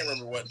can't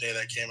remember what day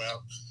that came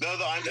out. No,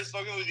 I'm Just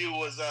Fucking With You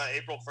was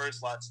April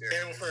 1st last year.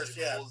 April 1st,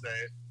 yeah. Fool's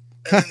Day.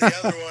 And then the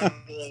other one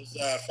was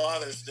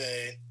Father's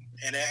Day,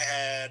 and it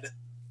had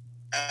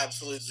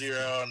Absolute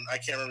Zero, and I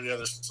can't remember the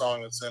other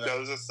song that's in it. That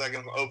was the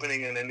second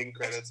opening and ending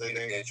credits, I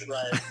think.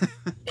 Right.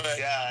 But,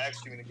 yeah,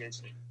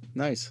 Excommunication.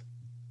 Nice.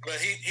 But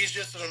he's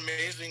just an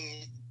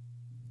amazing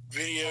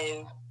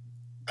videographer,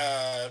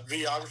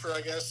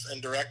 I guess,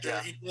 and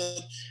director. Yeah.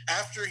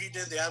 After he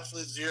did the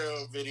Absolute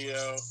Zero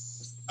video,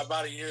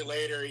 about a year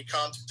later, he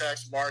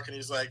contacts Mark and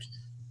he's like,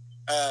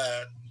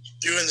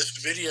 doing this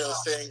video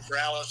thing for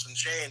Alice in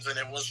Chains, and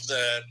it was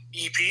the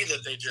EP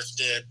that they just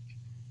did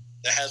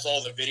that has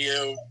all the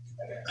video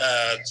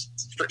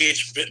for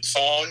each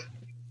song,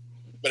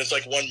 but it's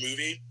like one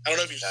movie. I don't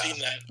know if you've seen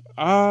that.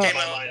 My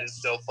mind is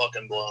still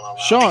fucking blown on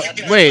that. Sean,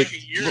 wait, like a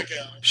year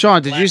ago.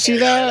 Sean, did you see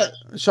that?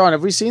 Sean,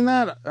 have we seen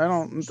that? I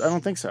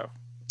don't think so.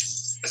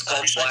 It's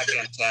called Black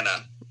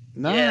Antenna.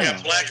 No. Yeah,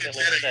 Black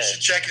Antenna. You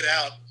should check it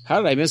out.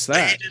 How did I miss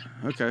that?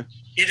 Okay.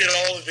 He did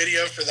all the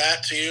video for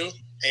that too,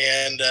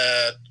 and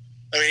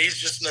I mean, he's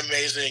just an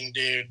amazing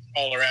dude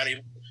all around.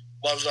 He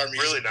loves our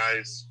music. Really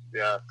nice.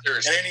 Yeah.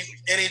 And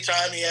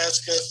anytime he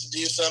asks us to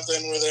do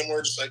something with him,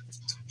 we're just like,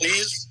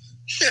 please.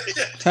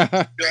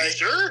 Like,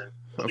 sure.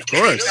 Of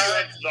course.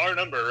 That's our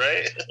number,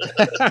 right?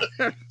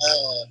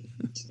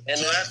 And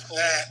so that's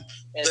that.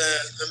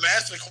 The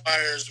Massive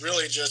Choir is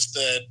really just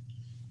the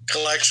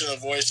collection of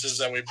voices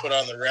that we put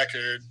on the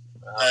record.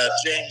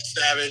 James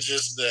Savage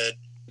is the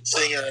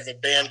singer of a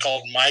band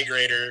called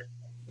Migrator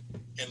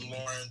in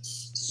Lawrence.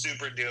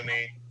 Super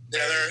doomy.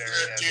 Yeah, they're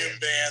a doom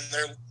band.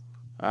 They're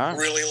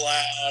really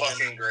loud.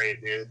 Fucking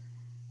great, dude.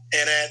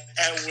 And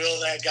at will,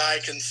 that guy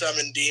can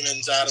summon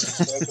demons out of his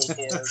vocal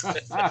cords.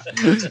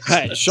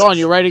 Hey, Sean,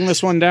 you writing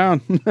this one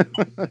down?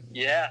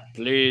 Yeah.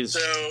 Please.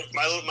 So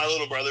my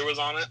little brother was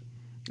on it.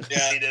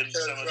 Yeah, he did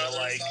some of the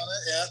like,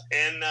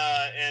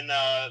 and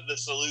the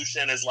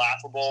solution is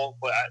laughable.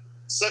 But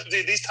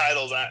dude, these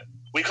titles,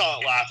 we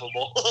call it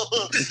laughable.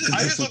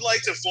 I just would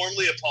like to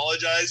formally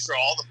apologize for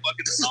all the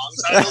fucking song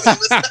titles in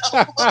this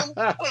album.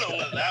 I don't know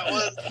what that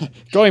was.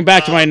 Going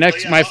back to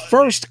my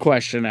first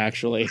question,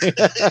 actually.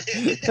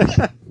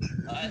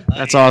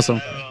 That's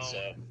awesome.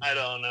 I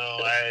don't know.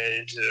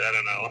 I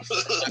don't know.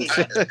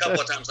 A couple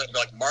of times I'd be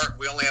like, Mark,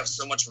 we only have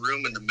so much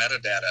room in the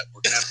metadata.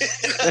 We're gonna have to...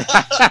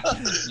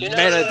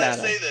 Metadata.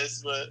 Say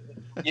this, but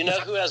you know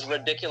who has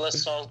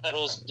ridiculous song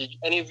titles? Did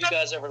any of you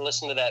guys ever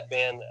listen to that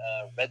band,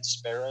 Red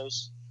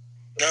Sparrows?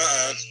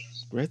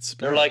 Red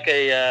Sparrows. They're like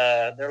a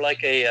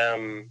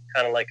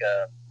kind of like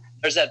a.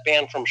 There's that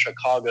band from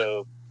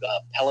Chicago,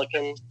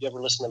 Pelican. You ever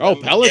listen to them?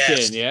 Oh,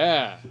 Pelican,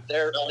 yeah.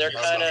 They're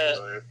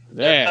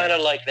kind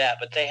of like that,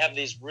 but they have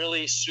these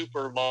really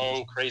super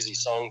long, crazy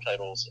song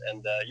titles,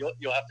 and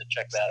you'll have to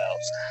check that out.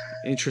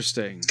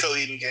 Interesting.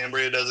 Coheed and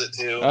Cambria does it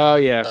too. Oh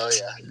yeah.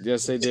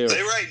 Yes, they do.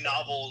 They write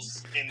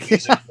novels in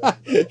music.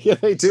 Yeah,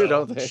 they do,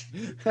 don't they?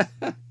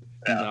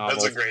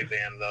 That's a great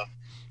band, though.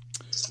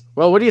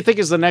 Well, what do you think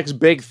is the next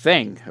big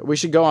thing? We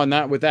should go on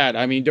that with that.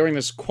 I mean, during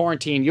this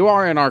quarantine, you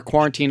are in our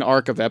quarantine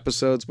arc of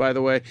episodes, by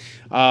the way,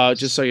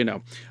 just so you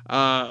know.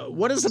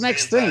 What is the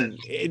next thing?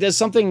 Does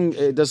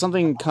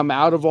something come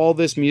out of all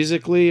this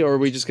musically, or are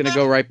we just going to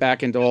go right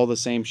back into all the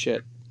same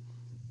shit?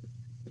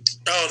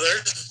 Oh,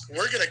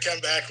 we're going to come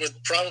back with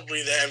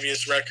probably the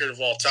heaviest record of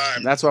all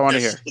time. That's what I want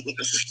to hear.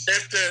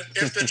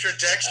 If the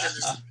trajectory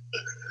is,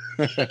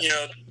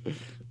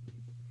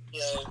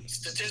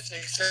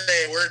 statistics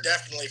say we're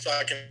definitely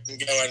fucking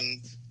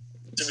going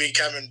to be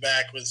coming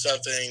back with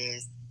something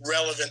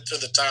relevant to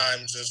the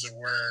times, as it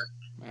were.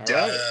 All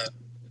right.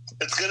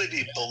 It's going to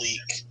be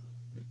bleak. It's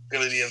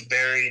going to be a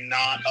very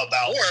not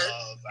about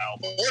love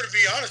album. Or to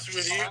be honest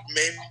with you,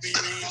 maybe we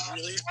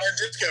release our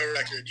disco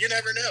record. You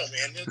never know,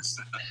 man.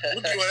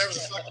 We'll do whatever the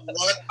fuck we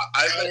want.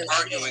 I've been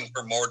arguing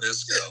for more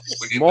disco.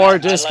 More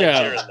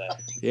disco.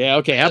 Yeah,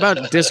 okay. How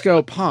about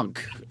disco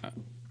punk?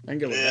 I can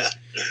go with that.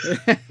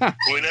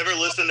 We never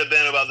listened to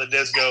Ben about the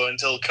disco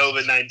until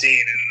COVID-19,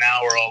 and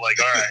now we're all like,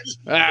 all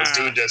right, let's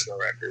do a disco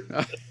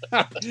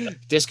record.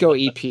 Disco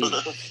EP,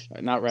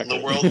 not record.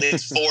 The world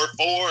needs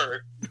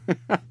 4/4.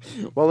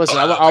 Well, listen,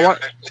 I want...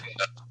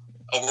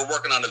 we're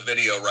working on a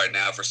video right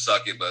now for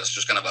Succubus,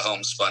 just kind of a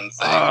homespun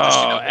thing.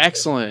 Oh,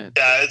 excellent.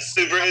 Yeah, it's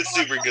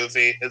super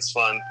goofy. It's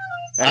fun.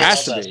 It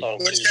has to be.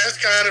 Which has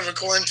kind of a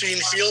quarantine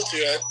feel to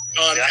it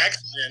on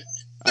accident.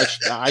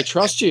 I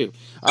trust you.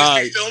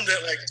 We filmed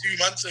it like 2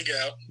 months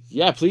ago.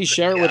 Yeah, please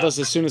share it with us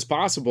as soon as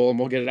possible, and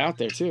we'll get it out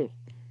there, too.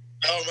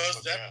 Oh,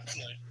 most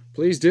definitely.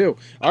 Please do.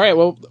 All right,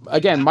 well,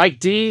 again, Mike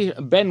D,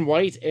 Ben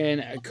White,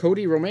 and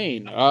Cody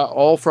Romaine,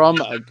 all from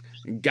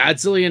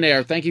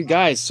Godzillionaire. Thank you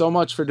guys so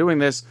much for doing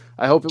this.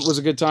 I hope it was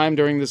a good time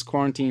during this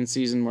quarantine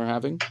season we're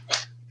having.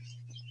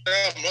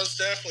 Yeah, most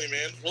definitely,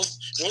 man. We'll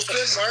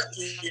send Mark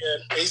the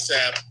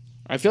ASAP.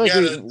 I feel like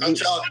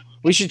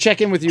we should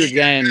check in with you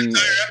again. An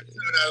entire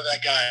episode out of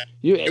that guy.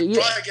 You probably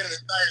get an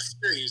entire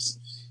series.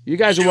 You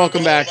guys are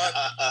welcome back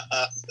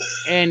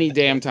any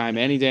damn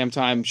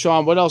time.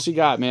 Sean, what else you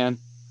got, man?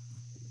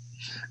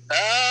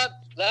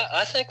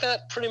 I think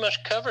that pretty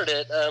much covered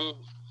it.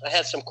 I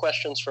had some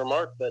questions for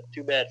Mark, but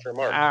too bad for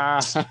Mark.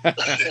 I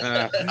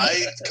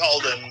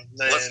called him.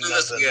 Let's do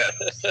this again.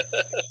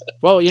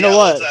 Well, you know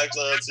what?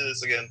 Let's do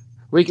this again.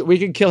 We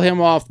could kill him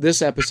off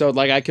this episode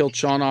like I killed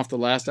Sean off the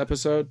last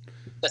episode.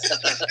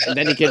 And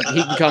then he can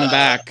come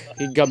back.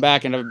 He can come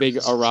back and have a big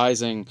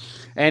arising.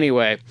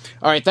 Anyway.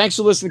 All right, thanks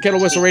for listening to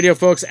Kettle Whistle Radio,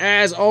 folks.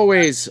 As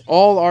always,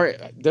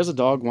 there's a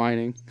dog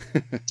whining.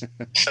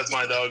 That's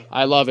my dog.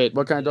 I love it.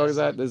 What kind of dog is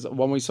that? Is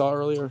one we saw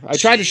earlier? I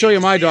tried to show you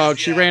my dog.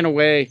 She ran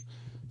away.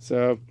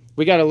 So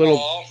we got a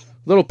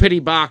little pity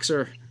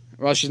boxer.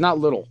 Well, she's not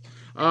little.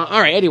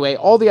 All right, anyway,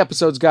 all the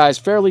episodes, guys,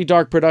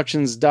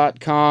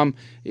 fairlydarkproductions.com.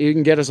 You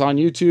can get us on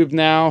YouTube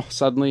now,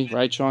 suddenly,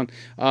 right, Sean?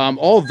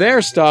 All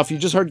their stuff, you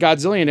just heard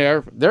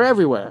Godzillionaire, they're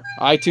everywhere.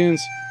 iTunes,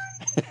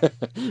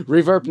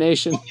 Reverb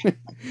Nation,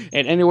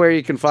 and anywhere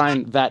you can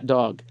find that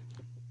dog.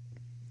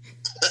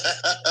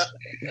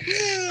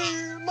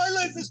 My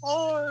life is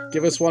hard.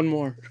 Give us one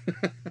more.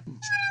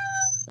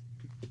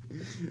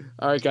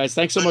 All right, guys,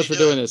 thanks so much for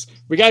doing this.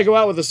 We got to go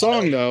out with a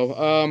song,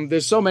 though.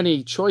 There's so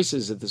many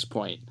choices at this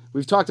point.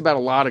 We've talked about a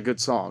lot of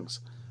good songs.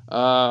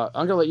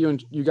 I'm going to let you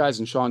guys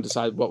and Sean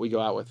decide what we go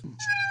out with.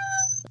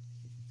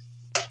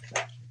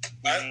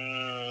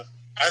 I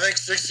think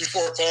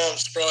 64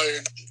 Palms is probably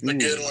a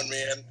good one,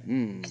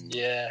 man.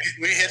 Yeah.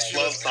 We hit you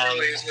with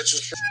Harleys, which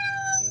is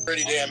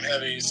pretty damn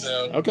heavy,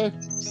 so okay.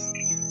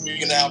 We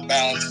can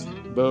outbalance.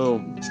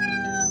 Boom.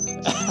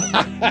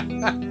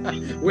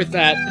 With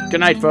that,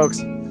 good night, folks.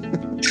 See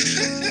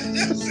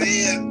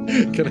ya.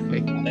 Good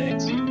night.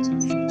 Thanks.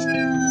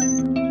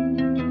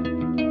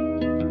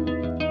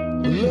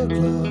 Look,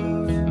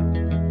 love,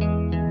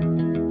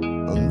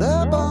 and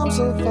their bombs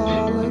are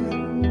falling.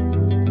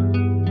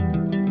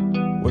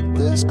 We're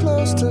this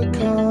close to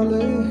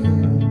calling,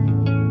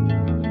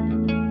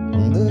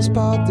 and this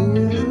part the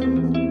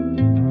end.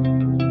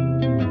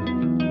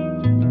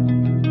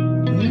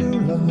 New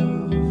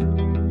love,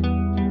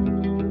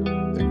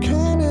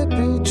 can it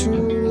be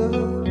true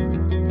love?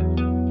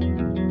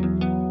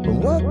 But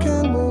what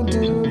can we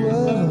do,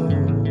 love,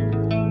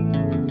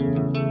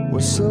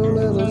 with so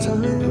little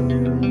time?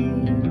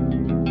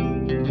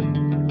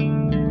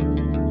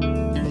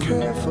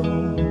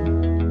 Careful,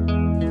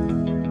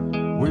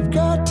 we've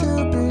got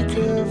to be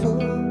careful.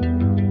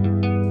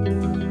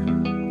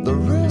 The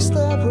risk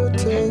that we're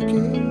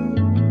taking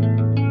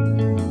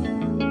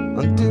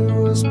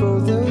undo us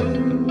both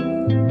in.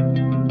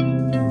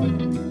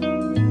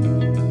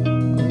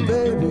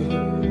 Baby,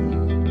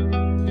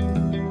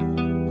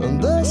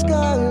 and the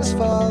sky is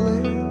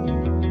falling,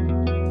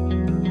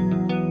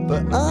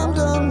 but I'm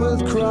done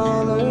with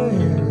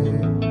crawling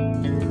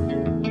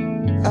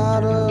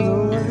out of the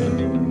way.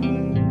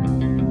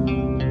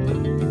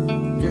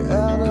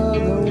 Out of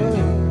the way.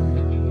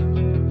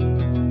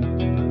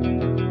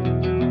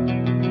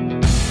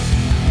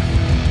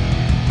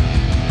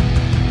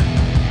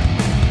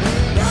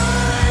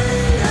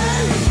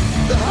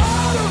 The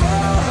heart of a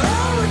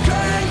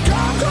hurricane,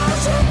 come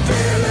close and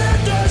feel it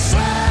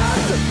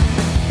descend.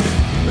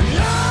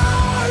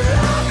 Your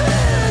love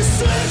is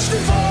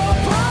 64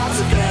 pounds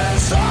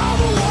against all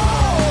the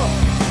wall.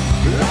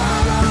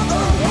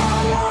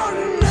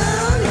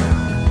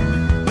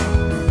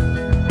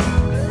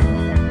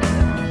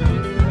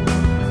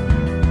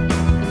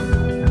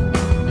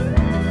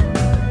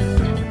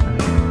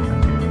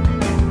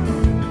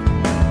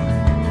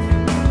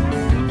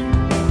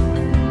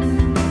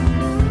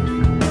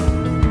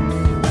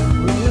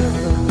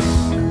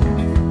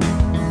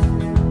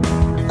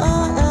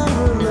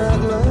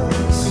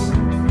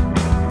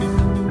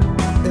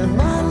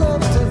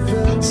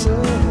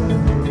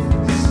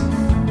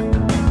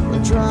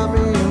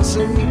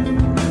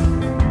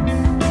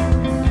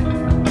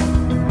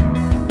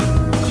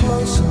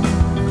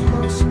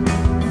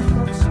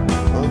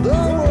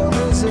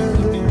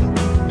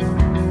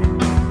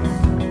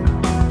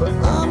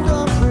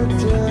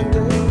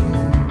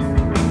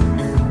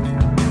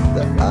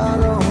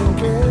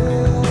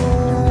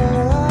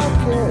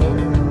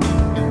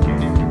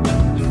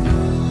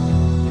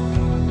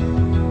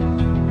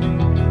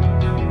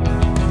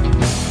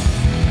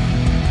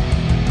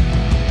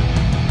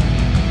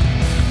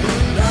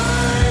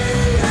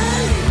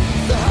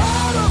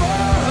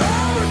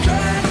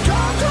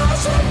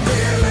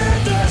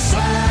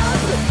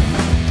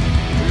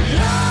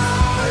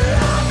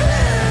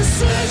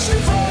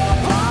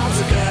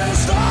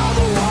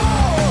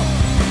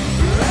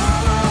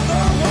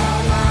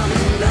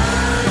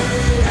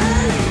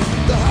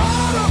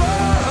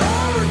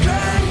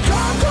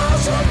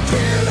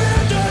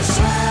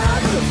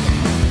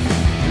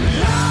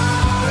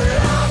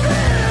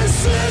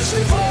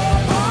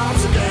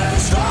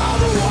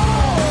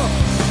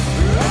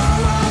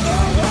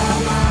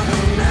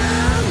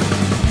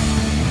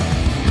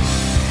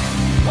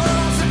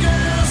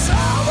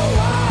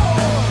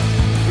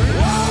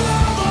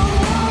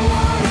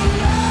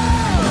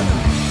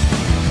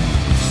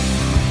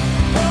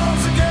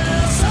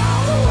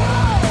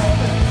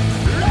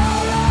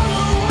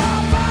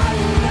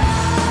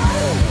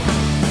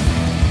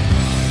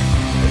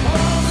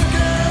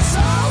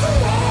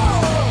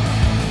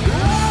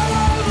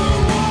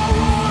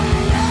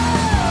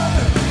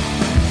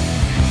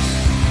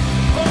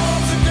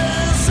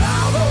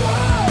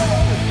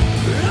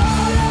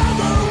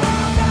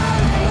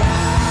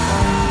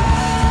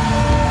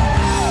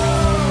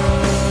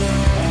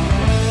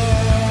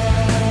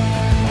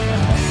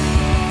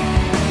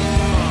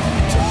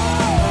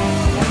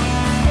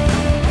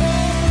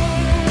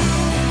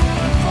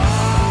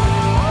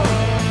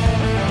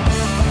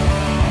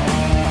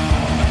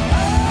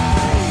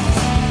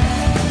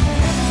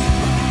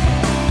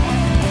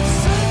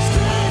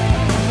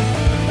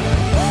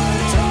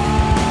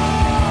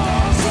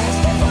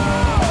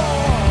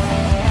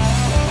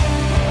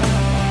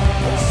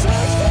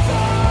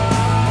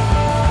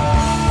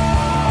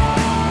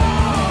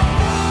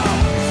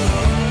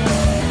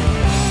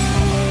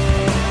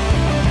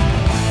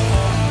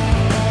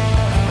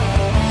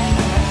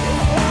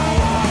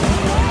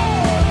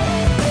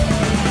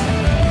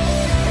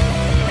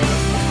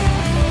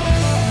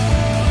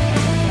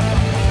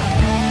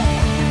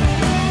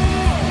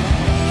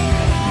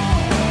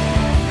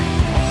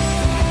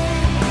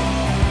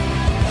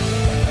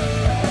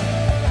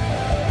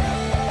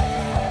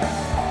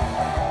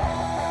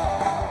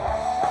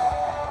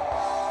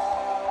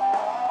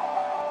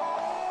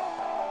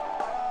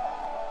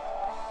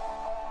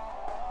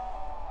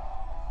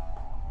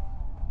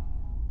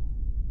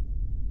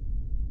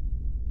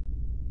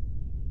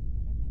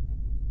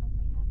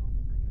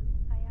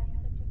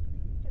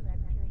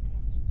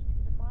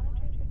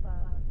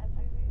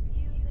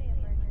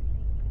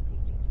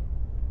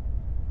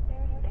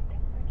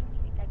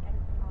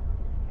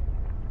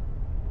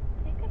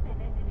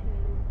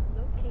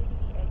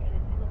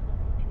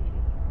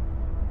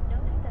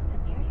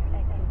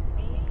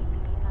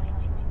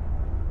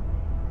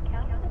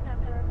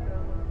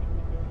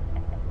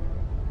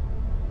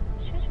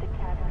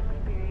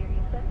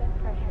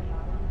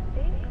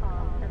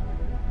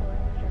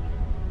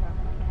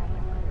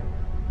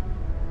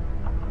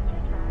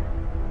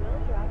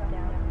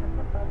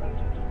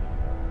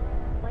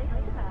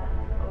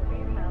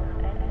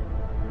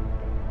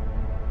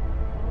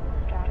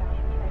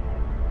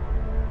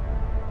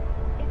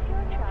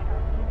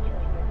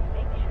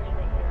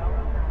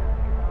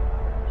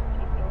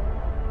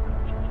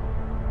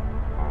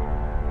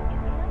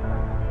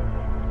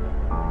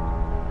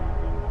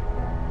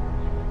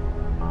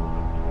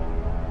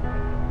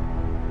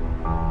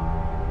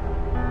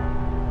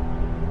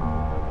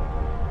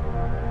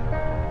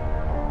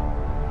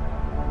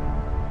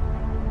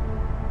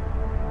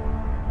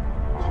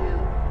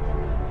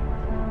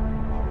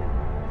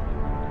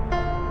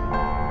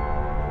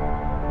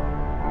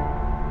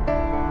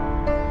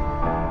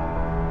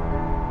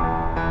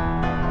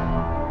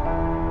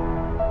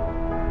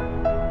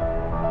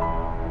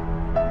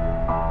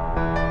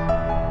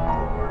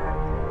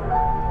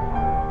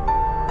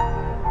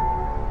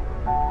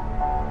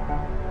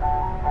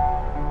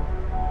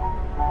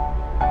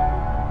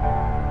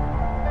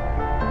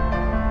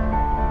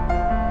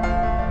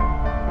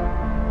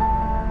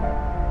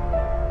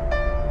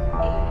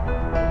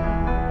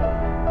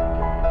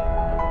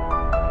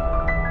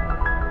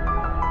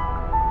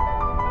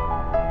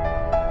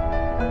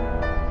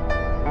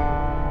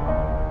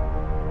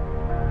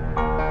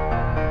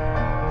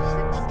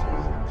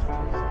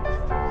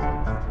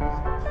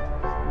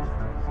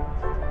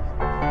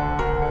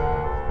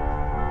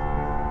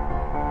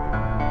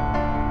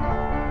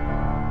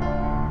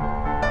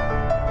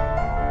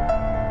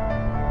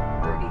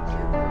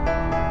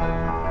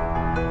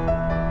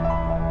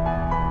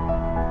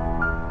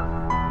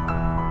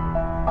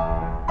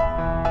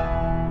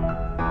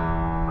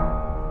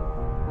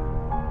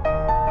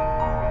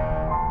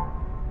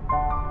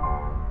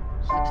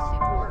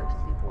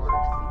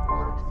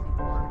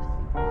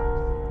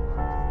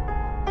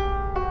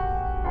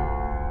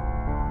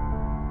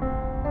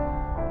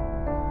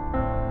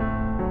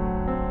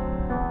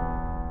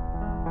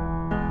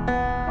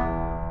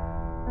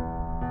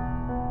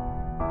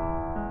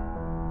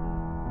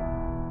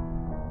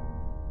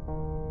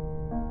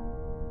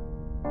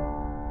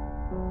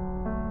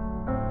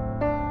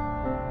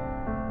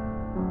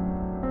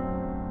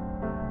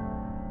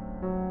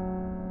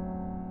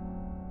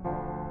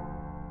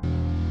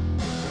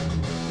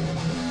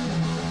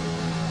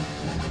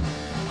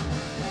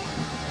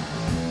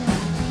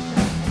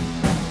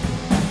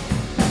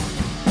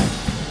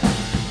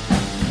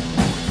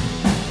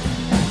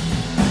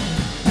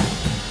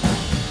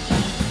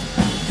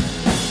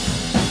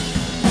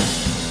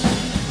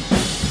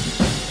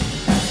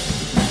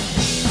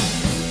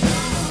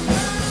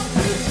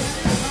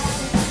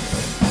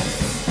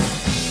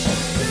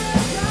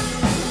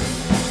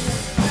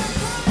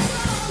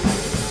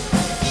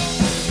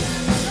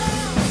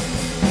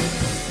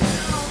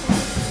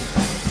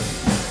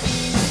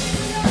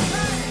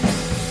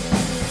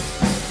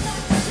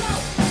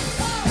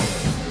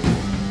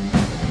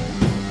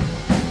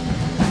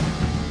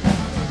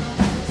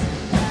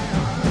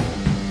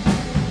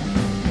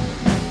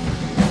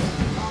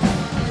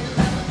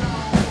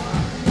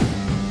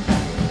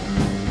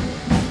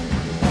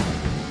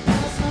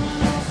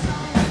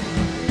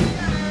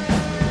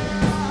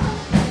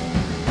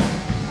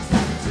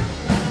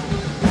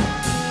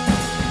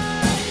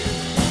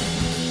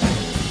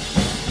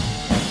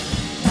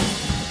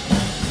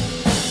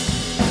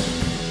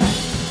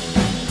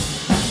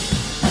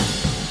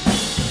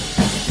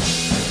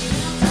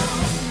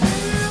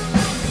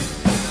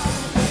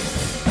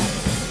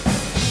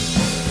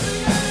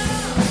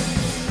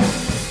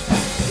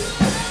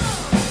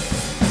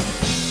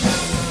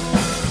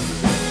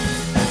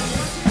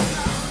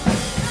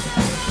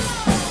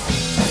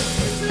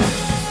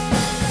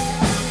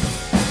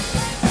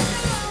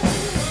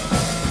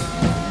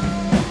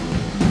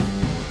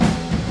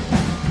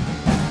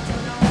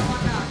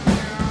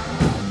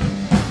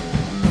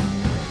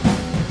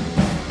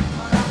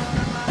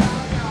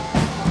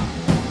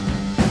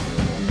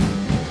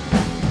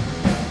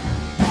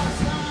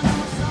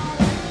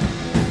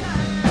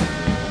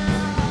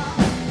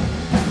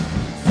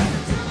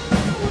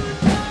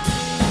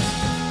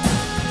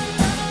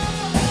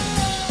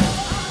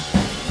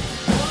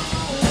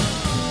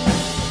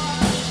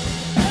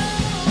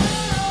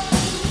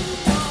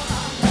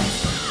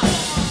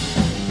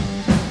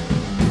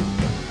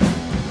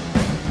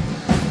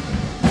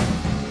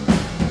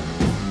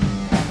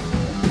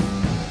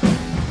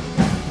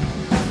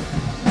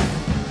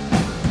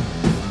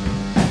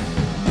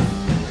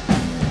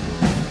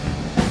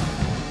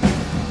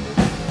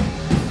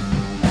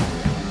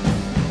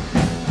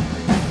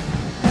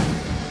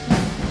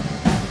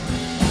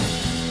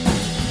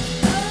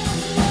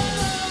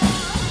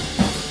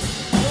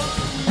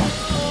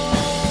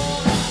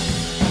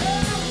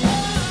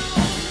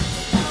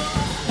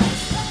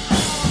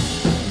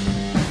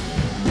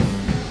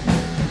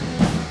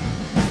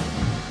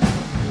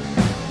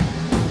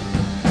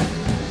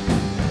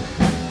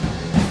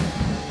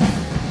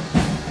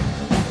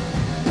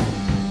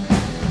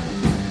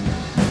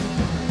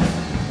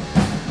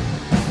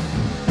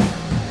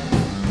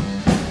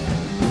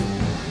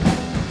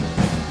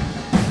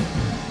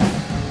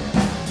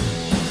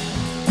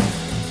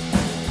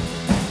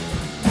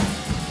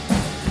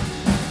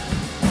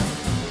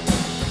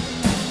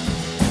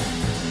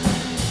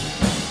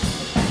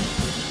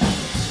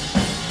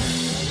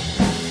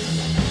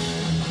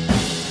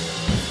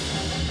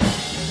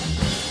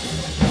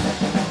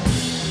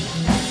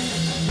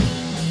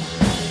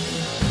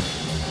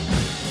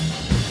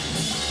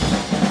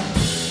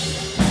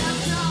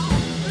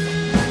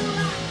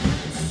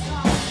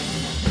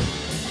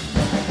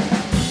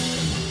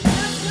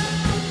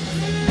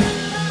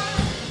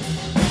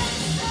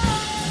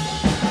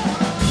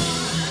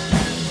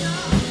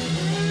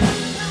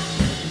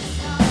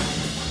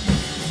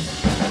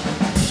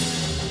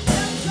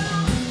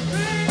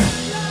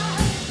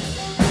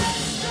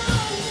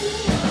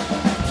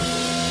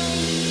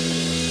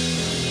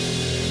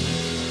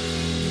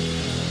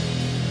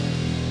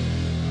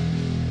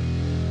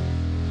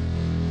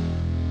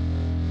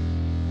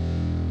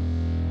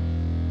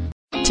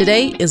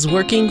 Today is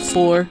working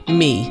for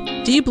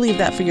me. Do you believe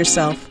that for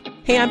yourself?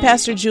 Hey, I'm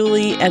Pastor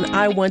Julie, and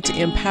I want to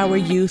empower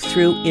you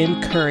through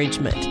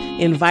encouragement.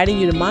 Inviting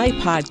you to my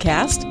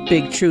podcast,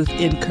 Big Truth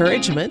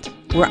Encouragement,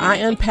 where I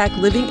unpack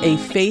living a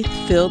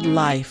faith-filled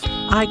life.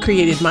 I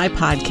created my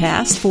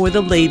podcast for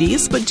the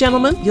ladies, but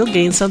gentlemen, you'll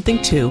gain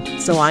something too.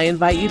 So I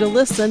invite you to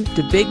listen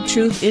to Big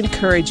Truth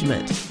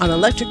Encouragement on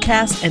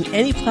Electricast and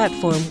any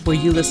platform where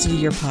you listen to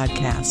your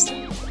podcast.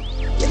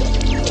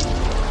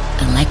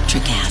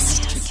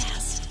 Electricast.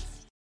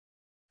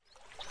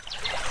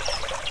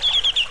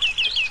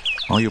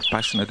 Are you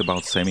passionate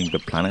about saving the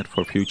planet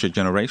for future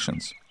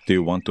generations? Do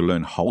you want to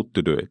learn how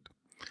to do it?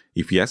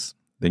 If yes,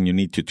 then you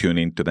need to tune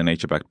in to the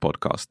Nature Back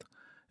podcast.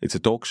 It's a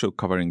talk show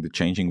covering the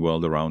changing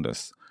world around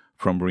us,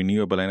 from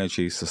renewable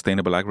energy,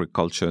 sustainable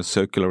agriculture,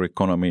 circular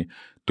economy,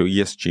 to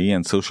ESG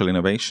and social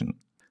innovation.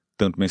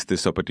 Don't miss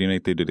this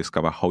opportunity to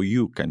discover how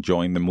you can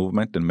join the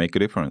movement and make a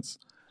difference.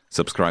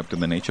 Subscribe to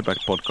the Nature Back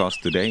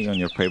podcast today on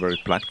your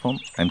favorite platform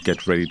and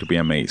get ready to be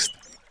amazed.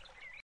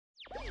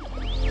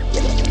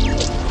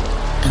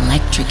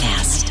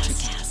 Electricast.